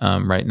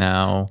right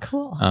now.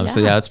 Cool. So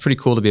it's pretty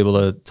cool to be able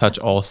to touch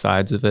all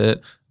sides of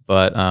it.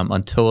 But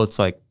until it's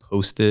like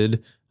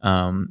posted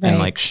and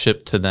like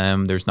shipped to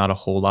them, there's not a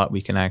whole lot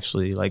we can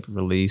actually like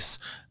release.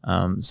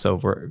 So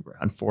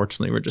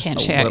unfortunately we're just can't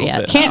a share little it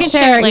yet. bit. Can't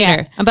share it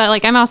later. But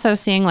like I'm also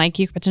seeing like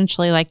you could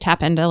potentially like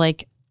tap into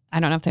like, I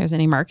don't know if there's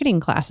any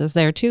marketing classes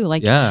there too.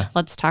 Like,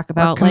 let's talk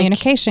about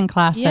communication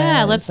classes.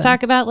 Yeah, let's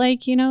talk about like,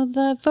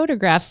 the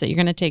photographs that you're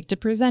going to take to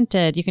present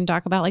it. You can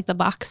talk about like the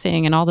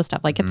boxing and all the stuff.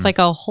 Like it's like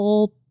a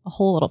whole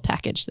little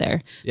package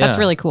there. Yeah. That's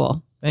really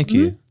cool. Thank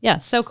you. Mm-hmm. Yeah,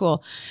 so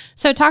cool.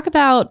 So talk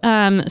about,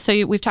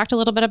 we've talked a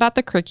little bit about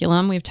the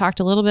curriculum. We've talked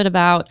a little bit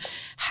about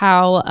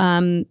how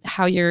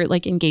you're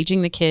like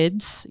engaging the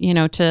kids,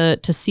 to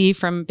see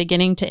from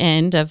beginning to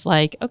end of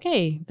like,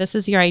 okay, this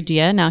is your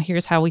idea. Now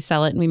here's how we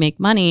sell it and we make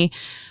money.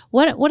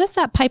 What does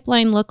that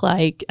pipeline look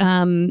like?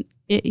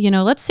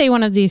 Let's say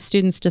one of these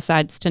students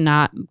decides to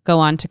not go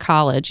on to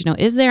college.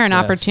 Is there an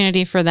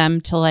opportunity for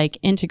them to like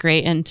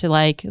integrate into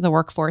like the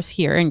workforce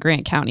here in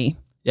Grant County?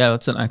 Yeah,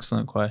 that's an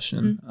excellent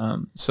question.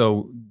 Mm-hmm.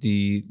 So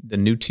the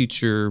new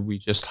teacher we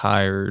just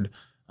hired,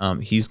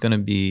 he's going to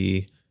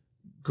be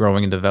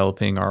growing and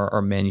developing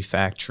our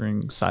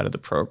manufacturing side of the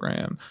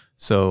program.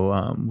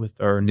 So with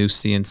our new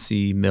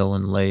CNC mill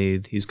and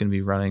lathe, he's going to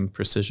be running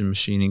precision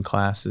machining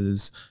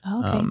classes.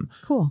 Okay,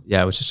 cool.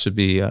 Yeah, which should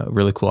be a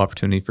really cool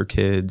opportunity for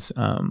kids.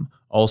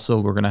 Also,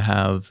 we're going to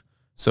have,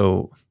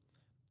 so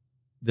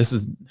this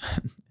is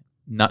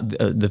not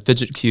the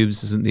fidget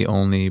cubes isn't the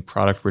only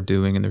product we're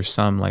doing, and there's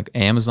some like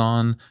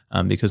Amazon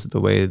because of the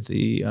way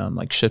the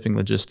like shipping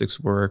logistics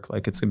work.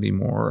 Like it's gonna be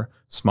more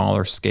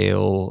smaller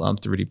scale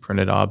 3D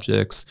printed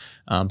objects,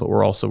 but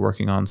we're also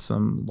working on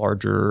some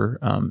larger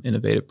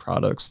innovative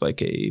products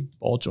like a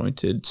ball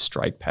jointed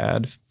strike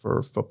pad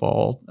for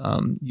football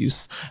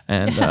use,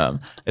 and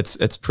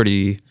it's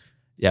pretty.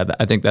 Yeah,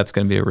 I think that's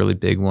going to be a really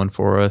big one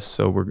for us.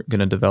 So we're going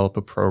to develop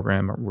a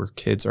program where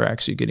kids are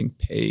actually getting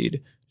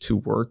paid to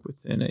work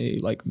within a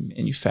like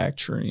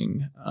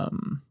manufacturing,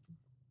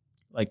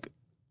 like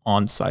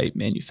on-site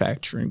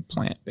manufacturing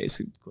plant,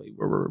 basically,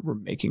 where we're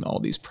making all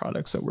these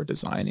products that we're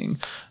designing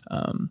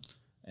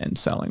and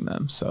selling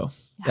them. So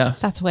yeah,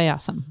 that's way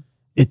awesome.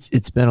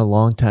 It's been a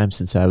long time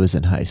since I was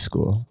in high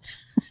school,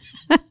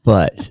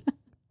 but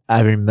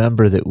I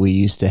remember that we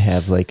used to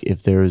have, like,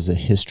 if there was a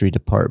history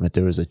department,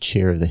 there was a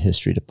chair of the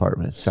history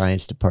department,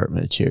 science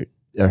department, a chair.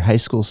 Are high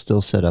schools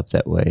still set up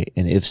that way?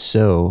 And if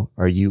so,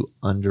 are you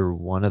under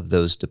one of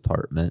those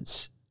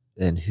departments?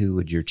 And who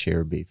would your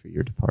chair be for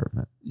your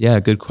department?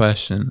 Yeah, good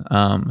question.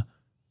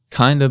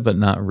 Kind of, but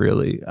not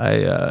really.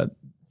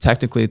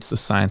 Technically, it's the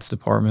science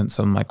department.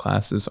 Some of my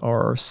classes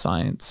are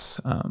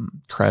science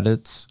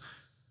credits,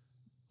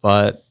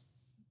 but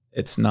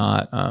it's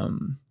not.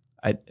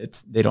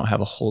 They don't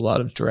have a whole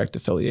lot of direct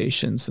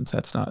affiliation since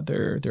that's not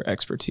their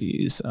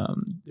expertise.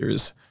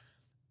 There's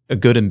a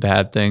good and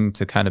bad thing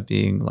to kind of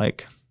being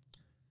like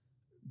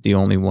the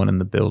only one in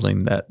the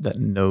building that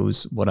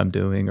knows what I'm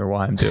doing or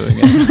why I'm doing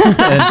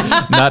it.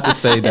 And not to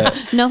say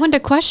that no one to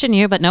question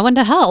you, but no one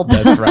to help.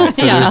 That's right.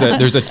 So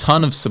there's a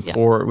ton of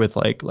support with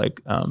like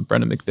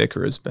Brendan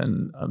McVicker has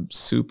been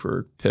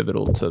super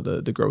pivotal to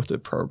the growth of the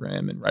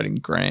program and writing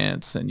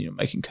grants and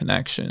making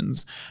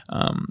connections.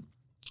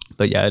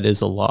 But yeah, it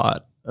is a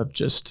lot of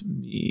just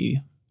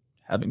me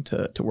having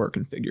to work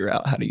and figure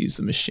out how to use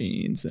the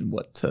machines and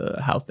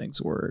how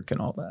things work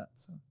and all that.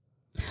 So.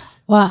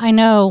 Well, I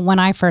know when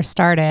I first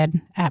started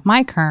at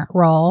my current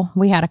role,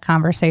 we had a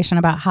conversation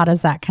about how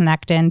does that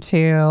connect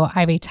into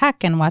Ivy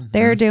Tech and what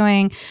they're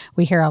doing.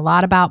 We hear a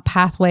lot about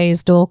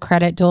pathways, dual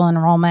credit, dual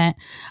enrollment.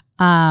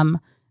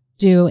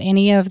 Do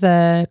any of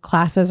the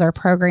classes or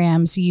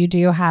programs you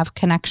do have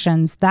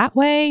connections that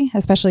way,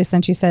 especially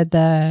since you said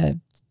the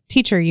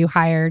teacher you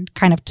hired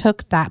kind of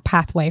took that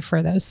pathway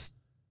for those?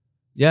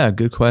 Yeah,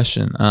 good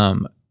question.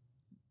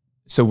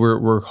 So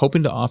we're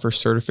hoping to offer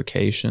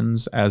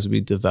certifications as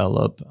we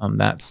develop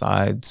that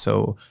side.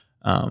 So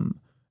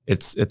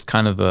it's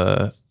kind of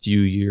a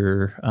few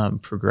year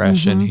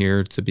progression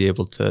here to be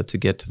able to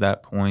get to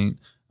that point.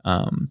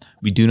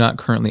 We do not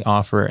currently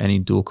offer any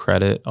dual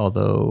credit,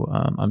 although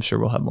I'm sure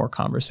we'll have more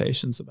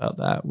conversations about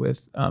that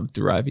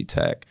through Ivy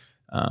Tech.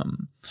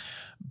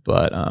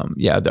 But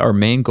our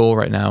main goal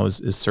right now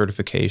is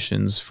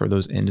certifications for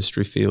those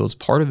industry fields.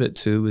 Part of it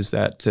too is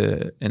that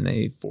in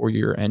a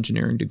 4-year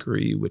engineering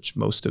degree, which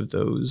most of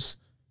those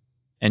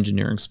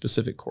engineering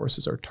specific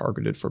courses are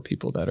targeted for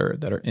people that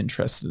are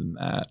interested in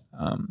that.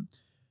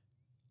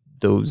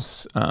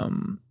 Those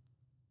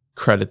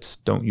credits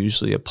don't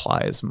usually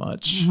apply as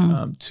much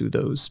to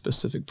those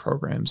specific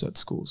programs at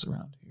schools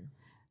around here.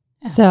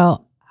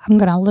 So I'm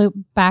going to loop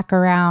back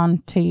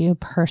around to you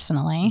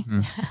personally.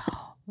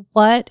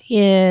 What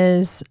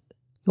is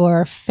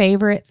your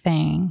favorite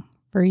thing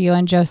for you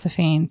and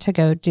Josephine to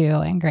go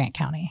do in Grant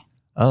County?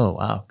 Oh,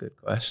 wow. Good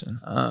question.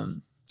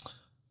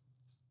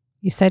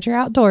 You said you're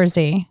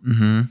outdoorsy.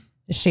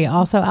 Is she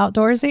also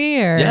outdoorsy?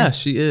 Or? Yeah,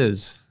 she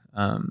is.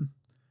 I'm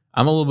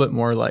a little bit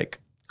more like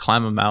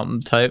climb a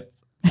mountain type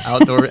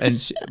outdoor.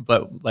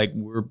 But like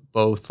we're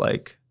both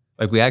like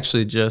we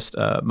actually just,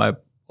 my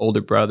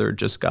older brother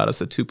just got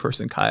us a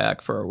 2-person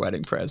kayak for our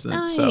wedding present.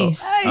 Nice. So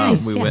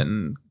we went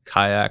and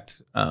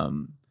kayaked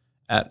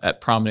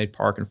at Promenade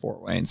Park in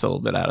Fort Wayne, so a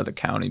little bit out of the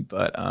county,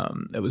 but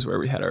it was where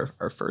we had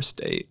our first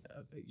date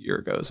a year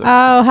ago. So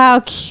how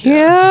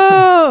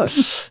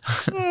cute!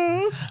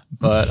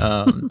 But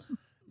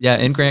yeah,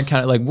 in Grant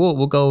County, like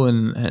we'll go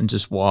and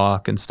just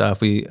walk and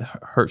stuff.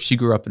 She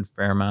grew up in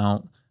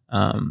Fairmount,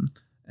 so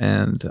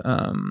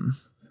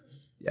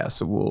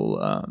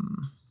we'll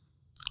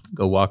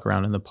go walk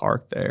around in the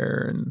park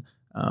there, and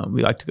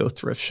we like to go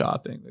thrift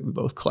shopping. We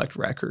both collect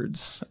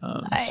records,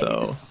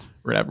 so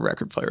we're gonna have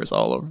record players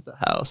all over the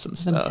house and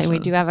stuff. We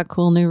do have a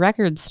cool new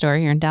record store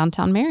here in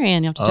downtown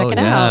Marion. You have to check it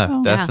out.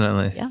 Oh,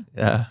 definitely.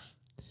 Yeah.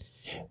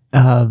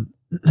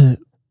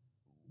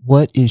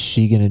 What is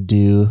she gonna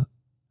do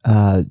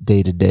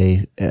day to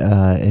day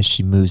as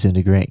she moves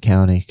into Grant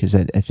County? Because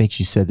I think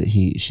she said that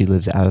she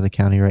lives out of the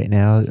county right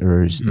now,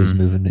 or is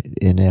moving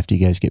in after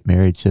you guys get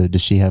married. So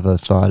does she have a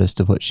thought as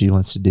to what she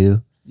wants to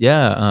do?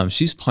 Yeah,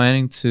 she's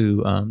planning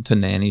to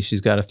nanny. She's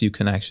got a few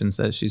connections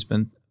that she's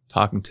been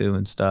talking to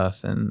and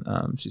stuff.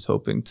 And she's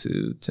hoping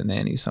to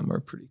nanny somewhere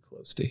pretty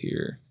close to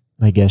here.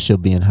 I guess she'll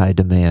be in high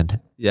demand.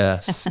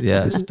 Yes,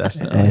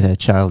 definitely. And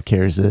child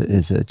care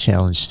is a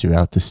challenge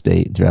throughout the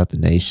state and throughout the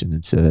nation.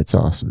 And so that's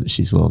awesome that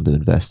she's willing to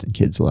invest in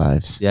kids'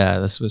 lives. Yeah,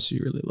 that's what she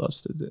really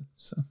loves to do.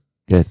 So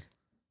good.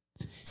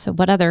 So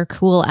what other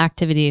cool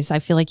activities? I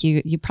feel like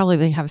you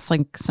probably have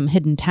like some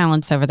hidden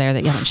talents over there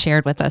that you haven't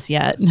shared with us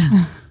yet.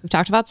 We've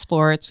talked about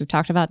sports. We've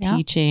talked about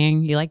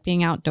teaching. You like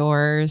being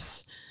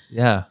outdoors.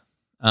 Yeah.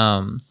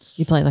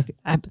 You play like,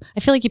 I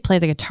feel like you play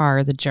the guitar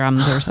or the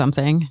drums or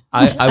something.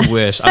 I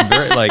wish. I'm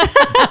very like,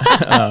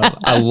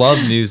 I love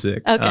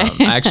music.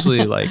 Okay.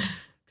 Actually, like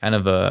kind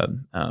of a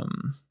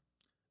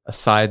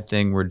side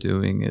thing we're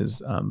doing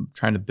is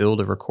trying to build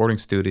a recording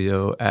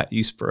studio at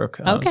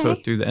Eastbrook. So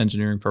through the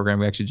engineering program,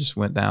 we actually just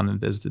went down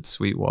and visited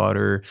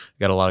Sweetwater.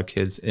 We got a lot of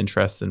kids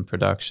interested in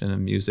production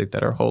and music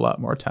that are a whole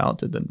lot more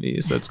talented than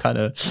me. So it's kind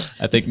of,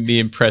 I think, me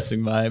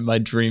impressing my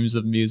dreams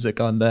of music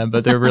on them,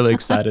 but they're really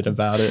excited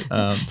about it.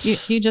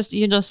 You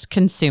just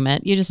consume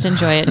it. You just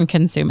enjoy it and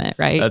consume it,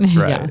 right? That's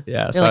right.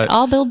 Yeah. You're so like,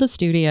 I'll build the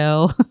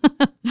studio.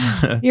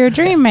 You're a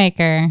dream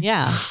maker.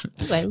 Yeah.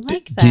 Ooh, I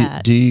like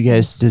that. Do you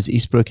guys, does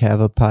Eastbrook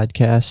have a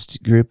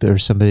podcast group or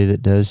somebody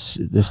that does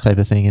this type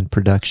of thing in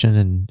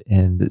production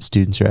and that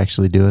students are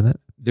actually doing it?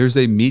 There's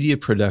a media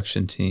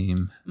production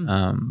team,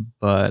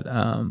 but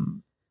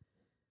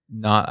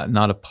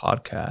not a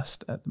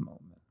podcast at the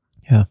moment.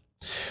 Yeah.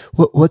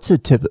 What's a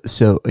tip?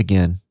 So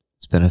again,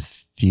 it's been a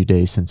few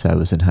days since I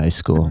was in high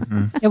school.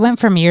 Mm-hmm. It went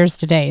from years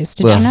to days.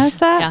 Did you notice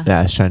that? Yeah,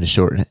 I was trying to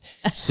shorten it.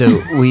 So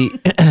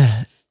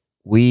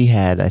we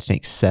had, I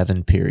think,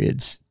 7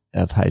 periods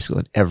of high school,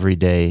 and every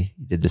day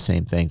you did the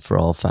same thing for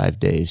all 5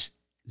 days.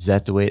 Is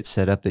that the way it's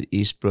set up at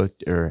Eastbrook,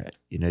 or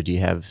do you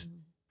have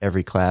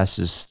every class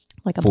is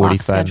like a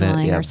 45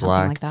 minutes, or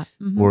something like that?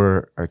 Mm-hmm.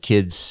 Or are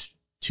kids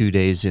 2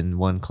 days in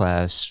one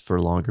class for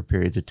longer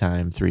periods of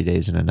time, 3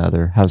 days in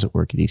another? How's it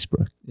work at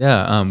Eastbrook?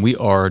 Yeah, we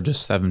are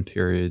just 7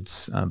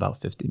 periods, about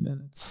 50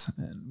 minutes,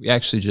 and we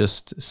actually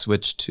just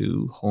switched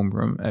to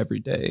homeroom every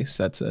day.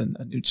 So that's a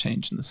new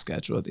change in the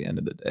schedule at the end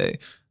of the day.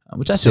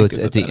 Which I think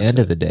it's at the end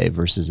of the day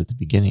versus at the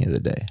beginning of the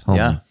day.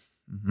 Yeah.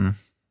 Mm-hmm.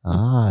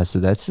 So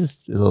that's a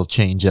little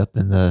change up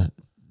in the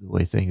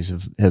way things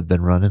have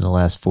been running the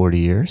last 40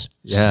 years.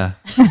 Yeah.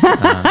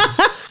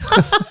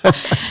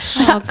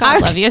 Oh,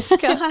 God love you,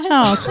 Scott.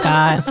 Oh,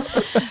 Scott.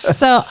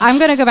 So I'm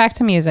going to go back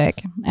to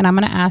music, and I'm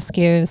going to ask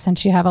you,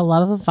 since you have a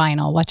love of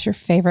vinyl, what's your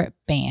favorite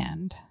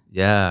band?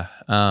 Yeah.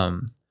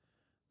 My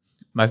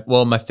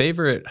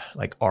favorite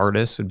like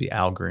artist would be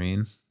Al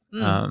Green.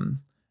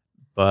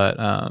 But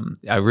I'm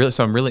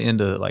really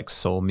into like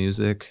soul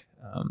music.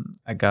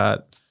 I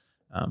got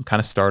kind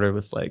of started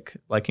with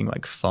liking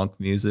funk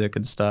music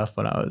and stuff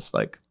when I was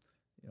like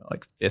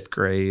 5th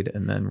grade,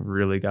 and then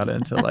really got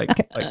into like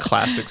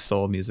classic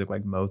soul music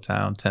like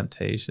Motown,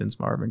 Temptations,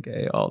 Marvin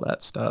Gaye, all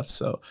that stuff.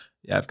 So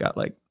yeah, I've got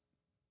like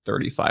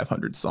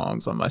 3,500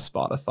 songs on my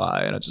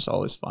Spotify, and I'm just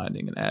always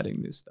finding and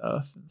adding new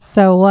stuff.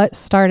 So what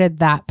started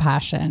that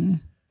passion?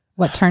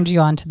 What turned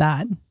you on to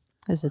that?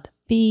 Is it the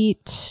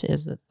beat?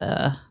 Is it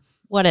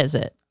what is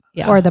it?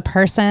 Yeah. Or the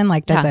person?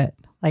 Does it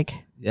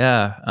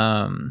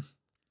Yeah.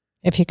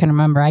 If you can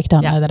remember, I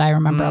don't know that I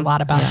remember a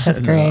lot about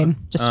 5th grade. No.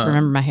 Just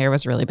remember my hair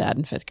was really bad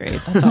in 5th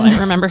grade. That's all I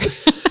remember.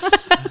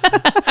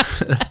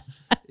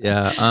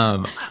 Yeah.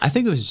 I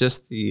think it was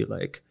just the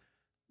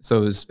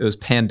so it was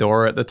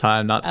Pandora at the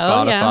time, not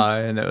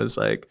Spotify. And it was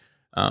I'd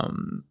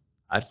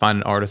find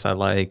an artist I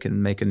like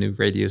and make a new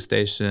radio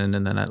station.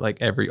 And then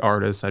every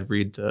artist, I'd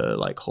read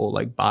the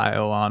whole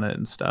bio on it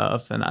and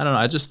stuff. And I don't know,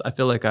 I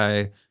feel like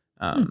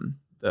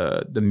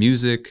the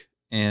music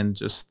and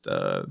just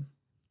the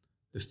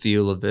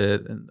feel of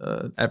it and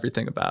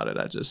everything about it.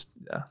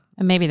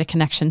 And maybe the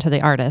connection to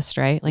the artist,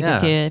 right?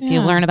 If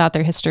you learn about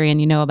their history and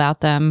you know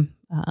about them,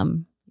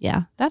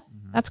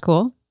 that's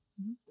cool.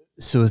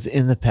 So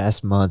within the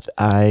past month,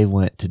 I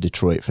went to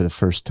Detroit for the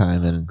first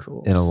time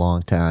in a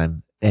long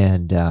time,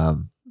 and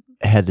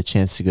had the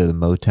chance to go to the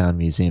Motown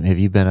Museum. Have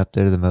you been up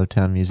there to the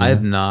Motown Museum? I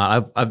have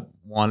not. I've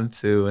wanted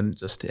to, and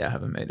just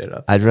haven't made it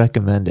up. I'd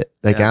recommend it.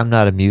 I'm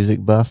not a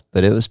music buff,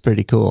 but it was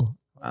pretty cool.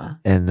 Wow.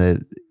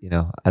 And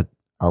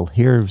I'll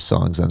hear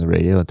songs on the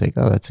radio and think,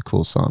 oh, that's a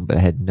cool song, but I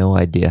had no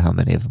idea how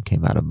many of them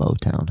came out of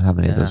Motown, how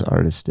many of those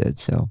artists did.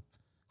 So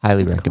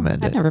highly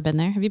recommend it. I've never been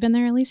there. Have you been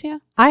there, Alicia?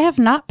 I have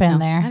not been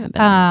there. I haven't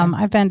been there.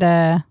 I've been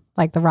to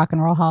the Rock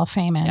and Roll Hall of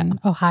Fame in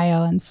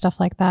Ohio and stuff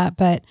like that.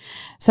 But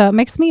so it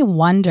makes me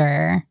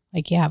wonder,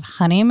 you have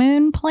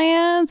honeymoon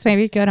plans?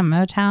 Maybe go to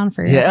Motown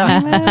for your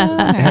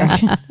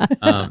honeymoon?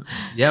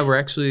 We're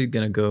actually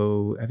going to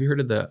go. Have you heard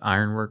of the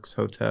Ironworks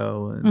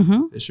Hotel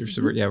in Fisher?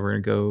 So we're going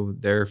to go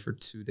there for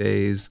 2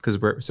 days because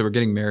we're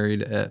getting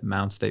married at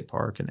Mound State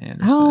Park in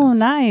Anderson. Oh,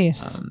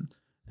 nice.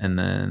 And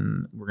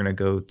then we're going to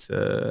go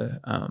to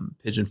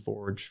Pigeon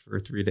Forge for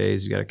 3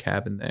 days. You got a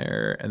cabin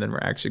there. And then we're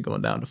actually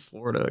going down to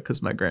Florida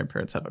because my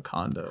grandparents have a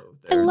condo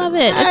there. I love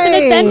it. It's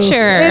an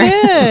adventure.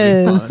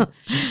 It is.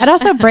 It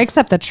also breaks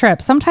up the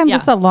trip. Sometimes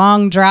it's a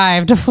long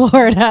drive to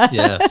Florida.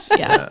 Yes.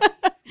 Yeah.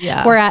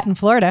 Yeah. We're at in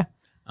Florida.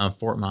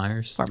 Fort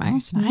Myers. Fort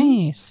Myers.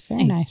 Nice.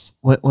 Very nice.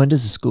 When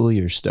does the school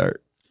year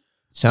start?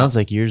 Sounds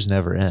like yours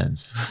never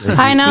ends.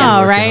 I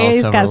know, right?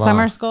 He's got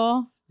summer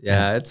school.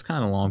 Yeah, it's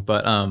kind of long,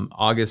 but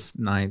August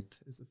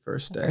 9th is the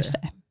first day.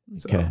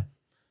 So, okay.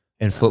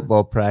 And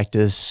football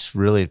practice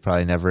really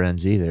probably never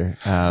ends either.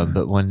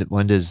 But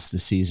when does the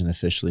season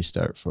officially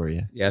start for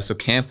you? Yeah, so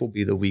camp will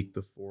be the week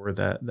before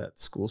that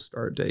school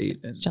start date.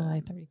 And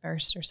July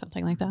 31st or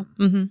something like that.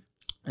 Mm-hmm.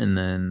 And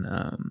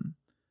then,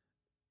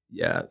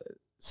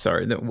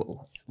 sorry.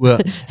 Well,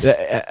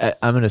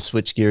 I'm going to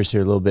switch gears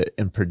here a little bit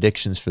in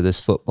predictions for this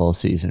football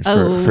season for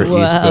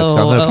Eastbrook. So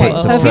I'm going to put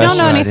some So if you don't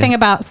know pressure on anything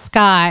about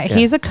Scott,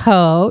 he's a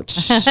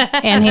coach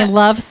and he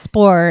loves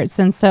sports.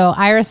 And so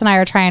Iris and I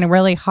are trying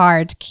really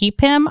hard to keep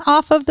him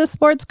off of the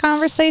sports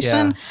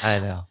conversation. Yeah, I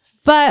know.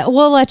 But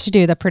we'll let you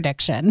do the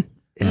prediction.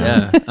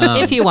 Yeah.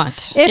 If you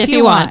want. If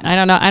you want. I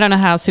don't know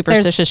how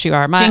superstitious you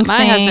are. My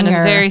husband is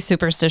very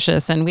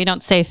superstitious and we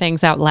don't say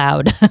things out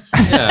loud.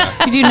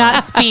 You do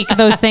not speak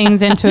those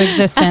things into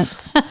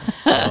existence.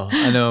 Well,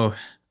 I know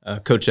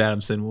Coach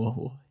Adamson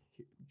will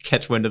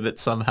catch wind of it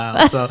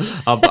somehow, so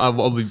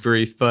I'll be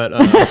brief. But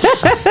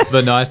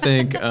no, I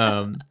think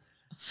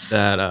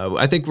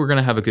I think we're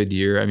gonna have a good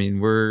year. I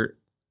mean,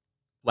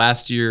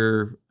 last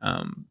year.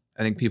 I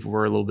think people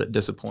were a little bit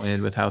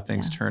disappointed with how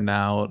things turned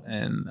out,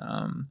 and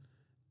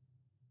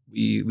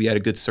we had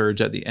a good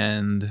surge at the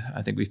end.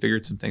 I think we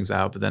figured some things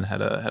out, but then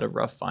had a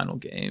rough final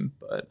game.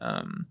 But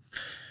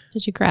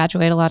did you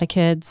graduate a lot of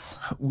kids?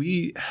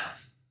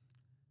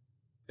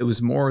 It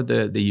was more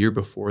the year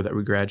before that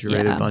we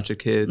graduated a bunch of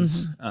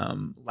kids.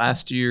 Mm-hmm.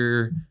 Last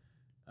year,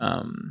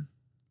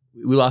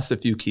 we lost a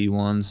few key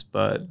ones,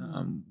 but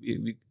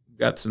we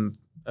got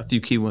a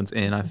few key ones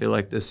in. I feel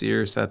like this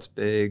year, so that's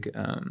big.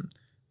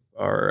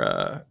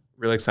 Are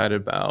really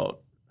excited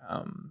about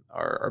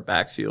our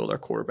backfield, our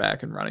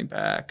quarterback and running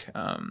back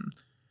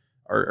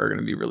are going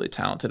to be really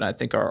talented. I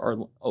think our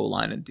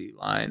O-line and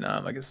D-line,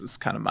 I guess it's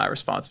kind of my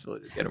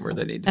responsibility to get them where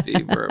they need to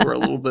be. We're a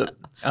little bit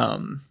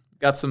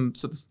got some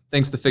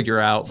things to figure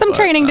out. Some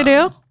training to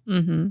do.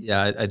 Mm-hmm.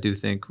 Yeah, I do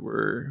think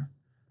we've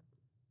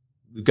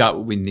got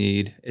what we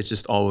need. It's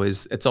just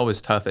always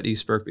tough at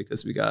Eastbrook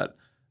because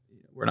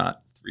we're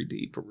not 3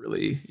 deep. We're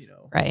really,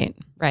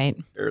 right,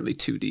 barely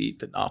 2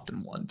 deep and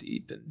often 1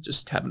 deep, and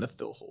just having to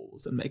fill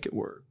holes and make it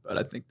work. But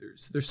I think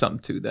there's something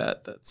to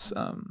that's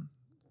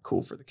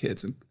cool for the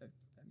kids, and I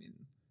mean,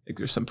 I think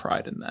there's some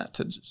pride in that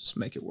to just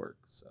make it work.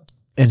 So,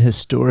 and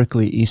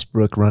historically,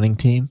 Eastbrook running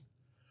team,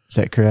 is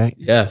that correct?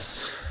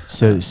 Yes.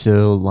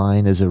 So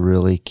line is a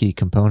really key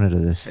component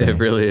of this thing. It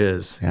really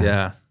is.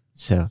 Yeah.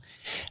 So,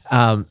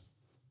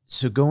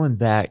 so going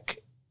back,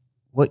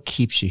 what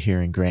keeps you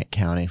here in Grant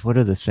County? What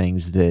are the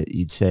things that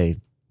you'd say,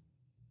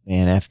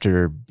 man,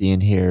 after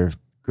being here,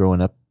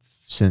 growing up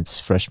since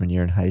freshman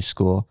year in high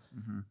school,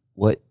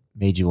 what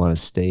made you want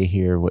to stay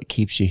here? What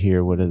keeps you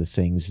here? What are the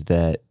things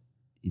that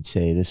you'd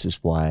say, this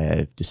is why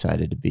I've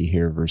decided to be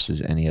here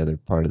versus any other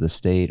part of the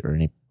state or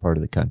any part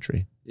of the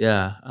country?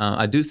 Yeah,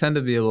 I do tend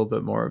to be a little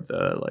bit more of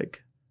the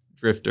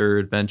drifter,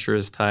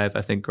 adventurous type.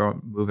 I think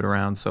moving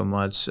around so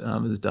much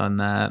has done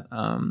that.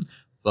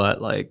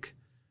 But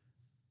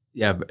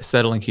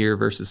settling here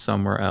versus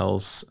somewhere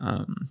else.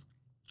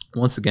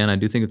 Once again, I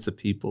do think it's the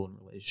people and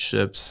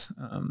relationships,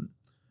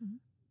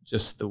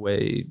 just the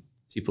way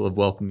people have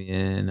welcomed me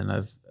in, and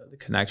the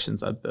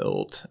connections I've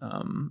built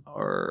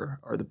are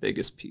the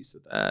biggest piece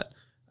of that.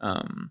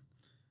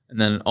 And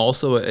then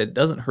also, it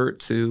doesn't hurt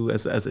too,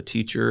 as a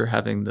teacher,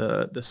 having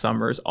the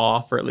summers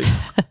off, or at least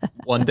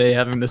one day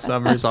having the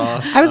summers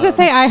off. I was gonna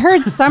say, I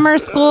heard summer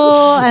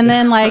school, and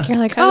then you're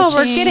like, coaching. Oh,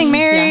 we're getting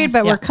married,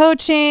 but we're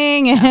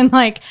coaching,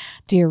 and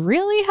do you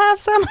really have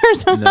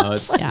summers off? No,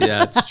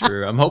 it's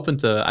true. I'm hoping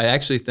to. I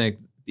actually think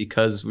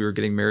because we were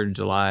getting married in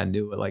July, I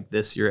knew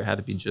this year it had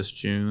to be just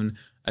June.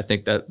 I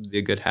think that would be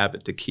a good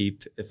habit to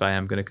keep if I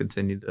am going to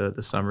continue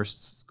the summer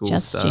school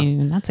just stuff. Just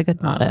June. That's a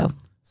good motto.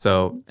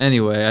 So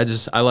anyway,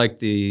 I like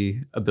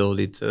the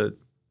ability to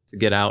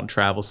get out and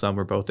travel some.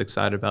 We're both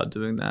excited about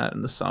doing that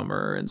in the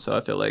summer. And so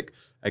I feel like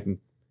I can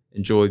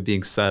enjoy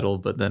being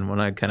settled, but then when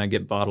I kind of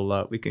get bottled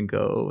up, we can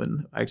go.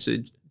 And I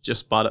actually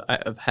just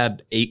I've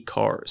had 8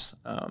 cars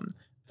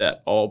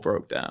that all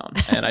broke down.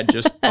 And I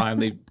just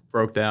finally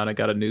broke down. I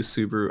got a new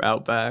Subaru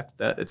Outback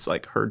that it's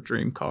her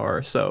dream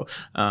car. So,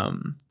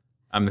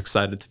 I'm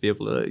excited to be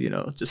able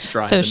to, just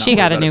drive. So she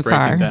got a new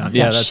car.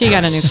 Yeah, she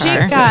got a new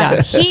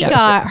car. He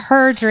got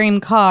her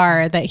dream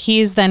car that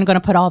he's then going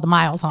to put all the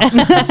miles on.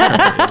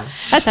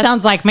 That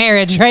sounds like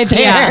marriage right there.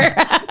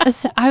 Yeah.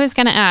 I was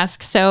going to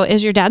ask, so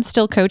is your dad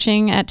still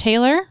coaching at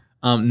Taylor?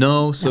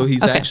 No. So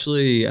he's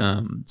actually,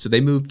 so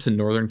they moved to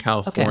Northern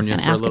California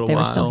for a little while.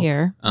 Were still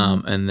here.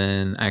 And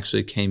then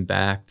actually came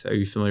back are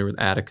you familiar with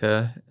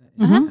Attica?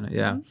 Mm-hmm.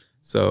 Yeah.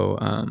 So,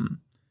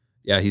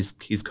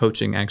 he's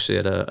coaching actually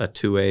at a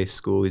 2A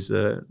school. He's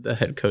the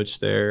head coach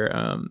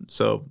there.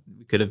 So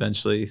we could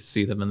eventually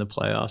see them in the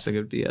playoffs. It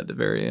would be at the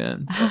very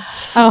end.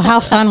 Oh,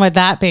 how fun would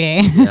that be?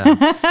 Yeah.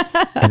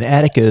 And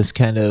Attica is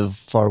kind of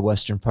far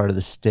western part of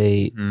the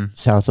state,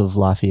 south of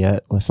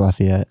Lafayette, West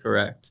Lafayette.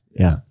 Correct.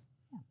 Yeah.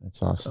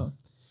 That's awesome.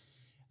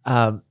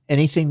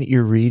 Anything that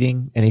you're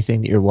reading,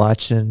 anything that you're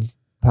watching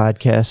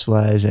podcast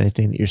wise,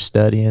 anything that you're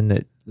studying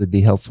that would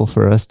be helpful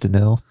for us to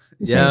know?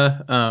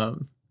 Yeah.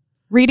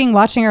 Reading,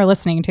 watching, or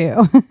listening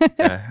to?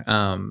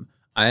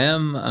 I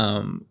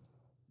am,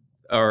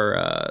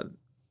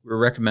 we're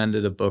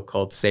recommended a book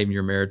called Saving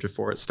Your Marriage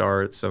Before It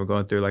Starts. So I'm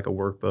going through like a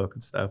workbook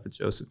and stuff with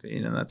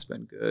Josephine, and that's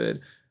been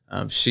good.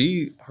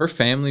 Her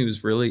family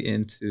was really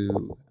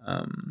into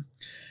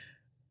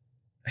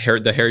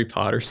the Harry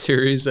Potter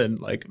series, and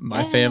like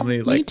my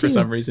family, like for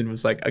some reason,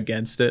 was like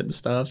against it and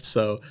stuff.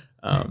 So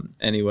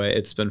anyway,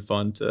 it's been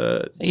fun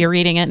to. So you're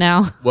reading it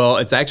now? Well,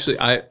 it's actually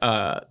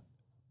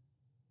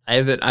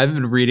I've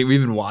been reading.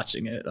 We've been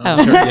watching it.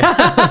 Oh. Sure, yeah.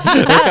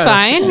 That's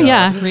fine.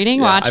 Yeah,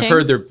 reading, watching. I've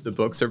heard the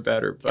books are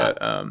better, but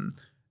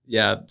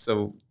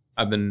so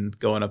I've been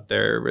going up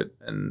there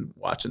and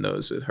watching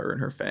those with her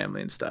and her family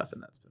and stuff,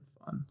 and that's been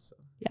fun. So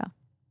yeah,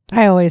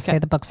 I always say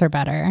the books are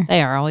better.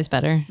 They are always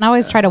better. And I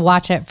always try to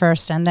watch it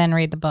first and then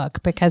read the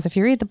book, because if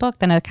you read the book,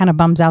 then it kind of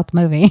bums out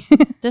the movie.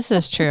 This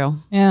is true.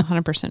 Yeah,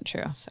 100%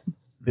 true. So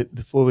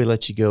before we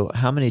let you go,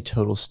 how many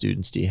total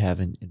students do you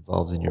have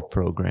involved in your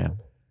program?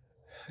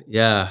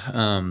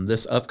 Yeah,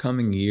 this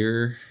upcoming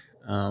year,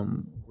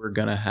 we're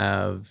gonna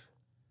have,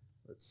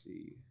 let's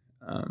see,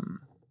 I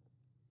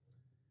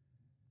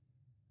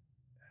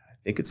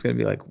think it's gonna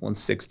be like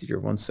 160 or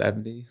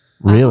 170.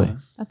 Really?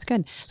 That's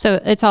good. So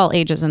it's all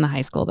ages in the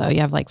high school, though.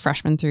 You have like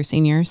freshmen through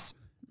seniors.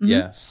 Mm-hmm.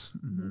 Yes.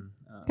 Mm-hmm.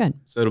 Good.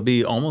 So it'll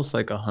be almost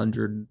like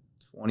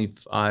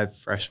 125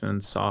 freshmen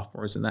and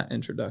sophomores in that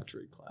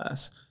introductory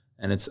class,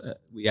 and it's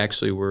we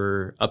actually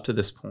were up to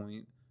this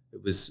point.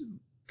 It was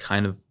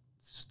kind of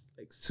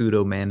like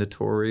pseudo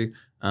mandatory,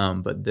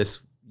 but this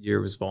year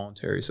was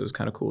voluntary, so it was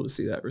kind of cool to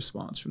see that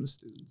response from the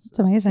students. It's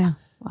amazing.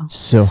 Wow.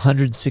 So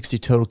 160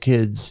 total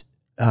kids,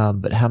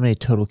 but how many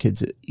total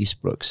kids at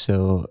Eastbrook?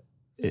 So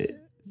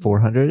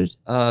 400?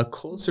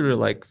 Closer to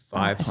like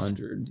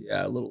 500.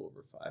 Yeah, a little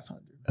over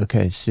 500.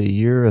 Okay, so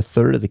you're a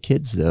third of the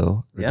kids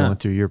though are going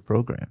through your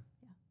program.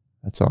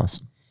 That's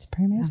awesome. It's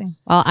pretty amazing.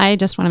 Yes. Well, I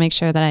just want to make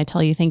sure that I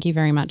tell you thank you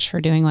very much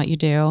for doing what you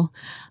do.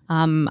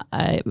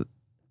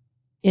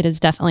 It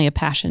is definitely a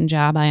passion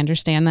job. I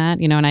understand that,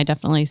 and I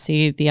definitely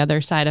see the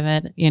other side of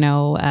it,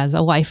 as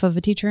a wife of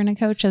a teacher and a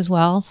coach as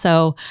well.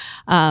 So,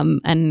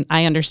 and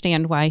I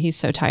understand why he's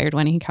so tired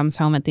when he comes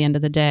home at the end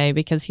of the day,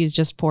 because he's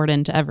just poured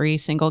into every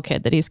single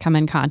kid that he's come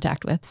in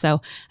contact with.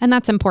 So, and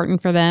that's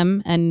important for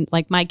them. And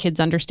like my kids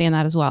understand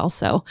that as well.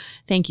 So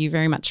thank you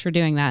very much for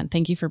doing that. And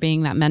thank you for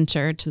being that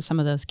mentor to some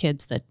of those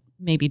kids that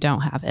maybe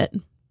don't have it.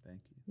 Thank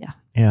you.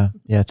 Yeah.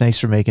 Yeah. Thanks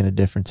for making a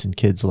difference in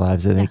kids'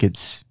 lives. I think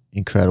it's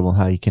incredible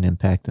how you can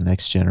impact the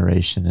next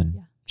generation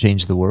and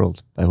change the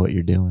world by what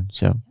you're doing.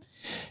 So,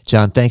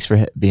 John, thanks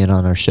for being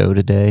on our show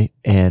today.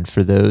 And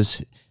for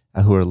those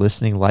who are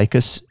listening, like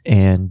us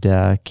and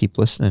keep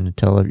listening and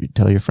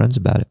tell your friends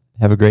about it.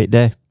 Have a great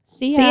day.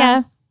 See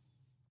ya.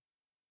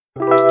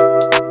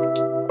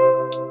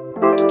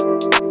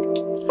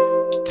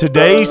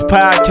 Today's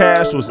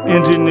podcast was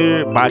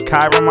engineered by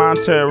Kyra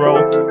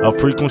Montero of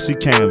Frequency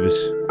Canvas.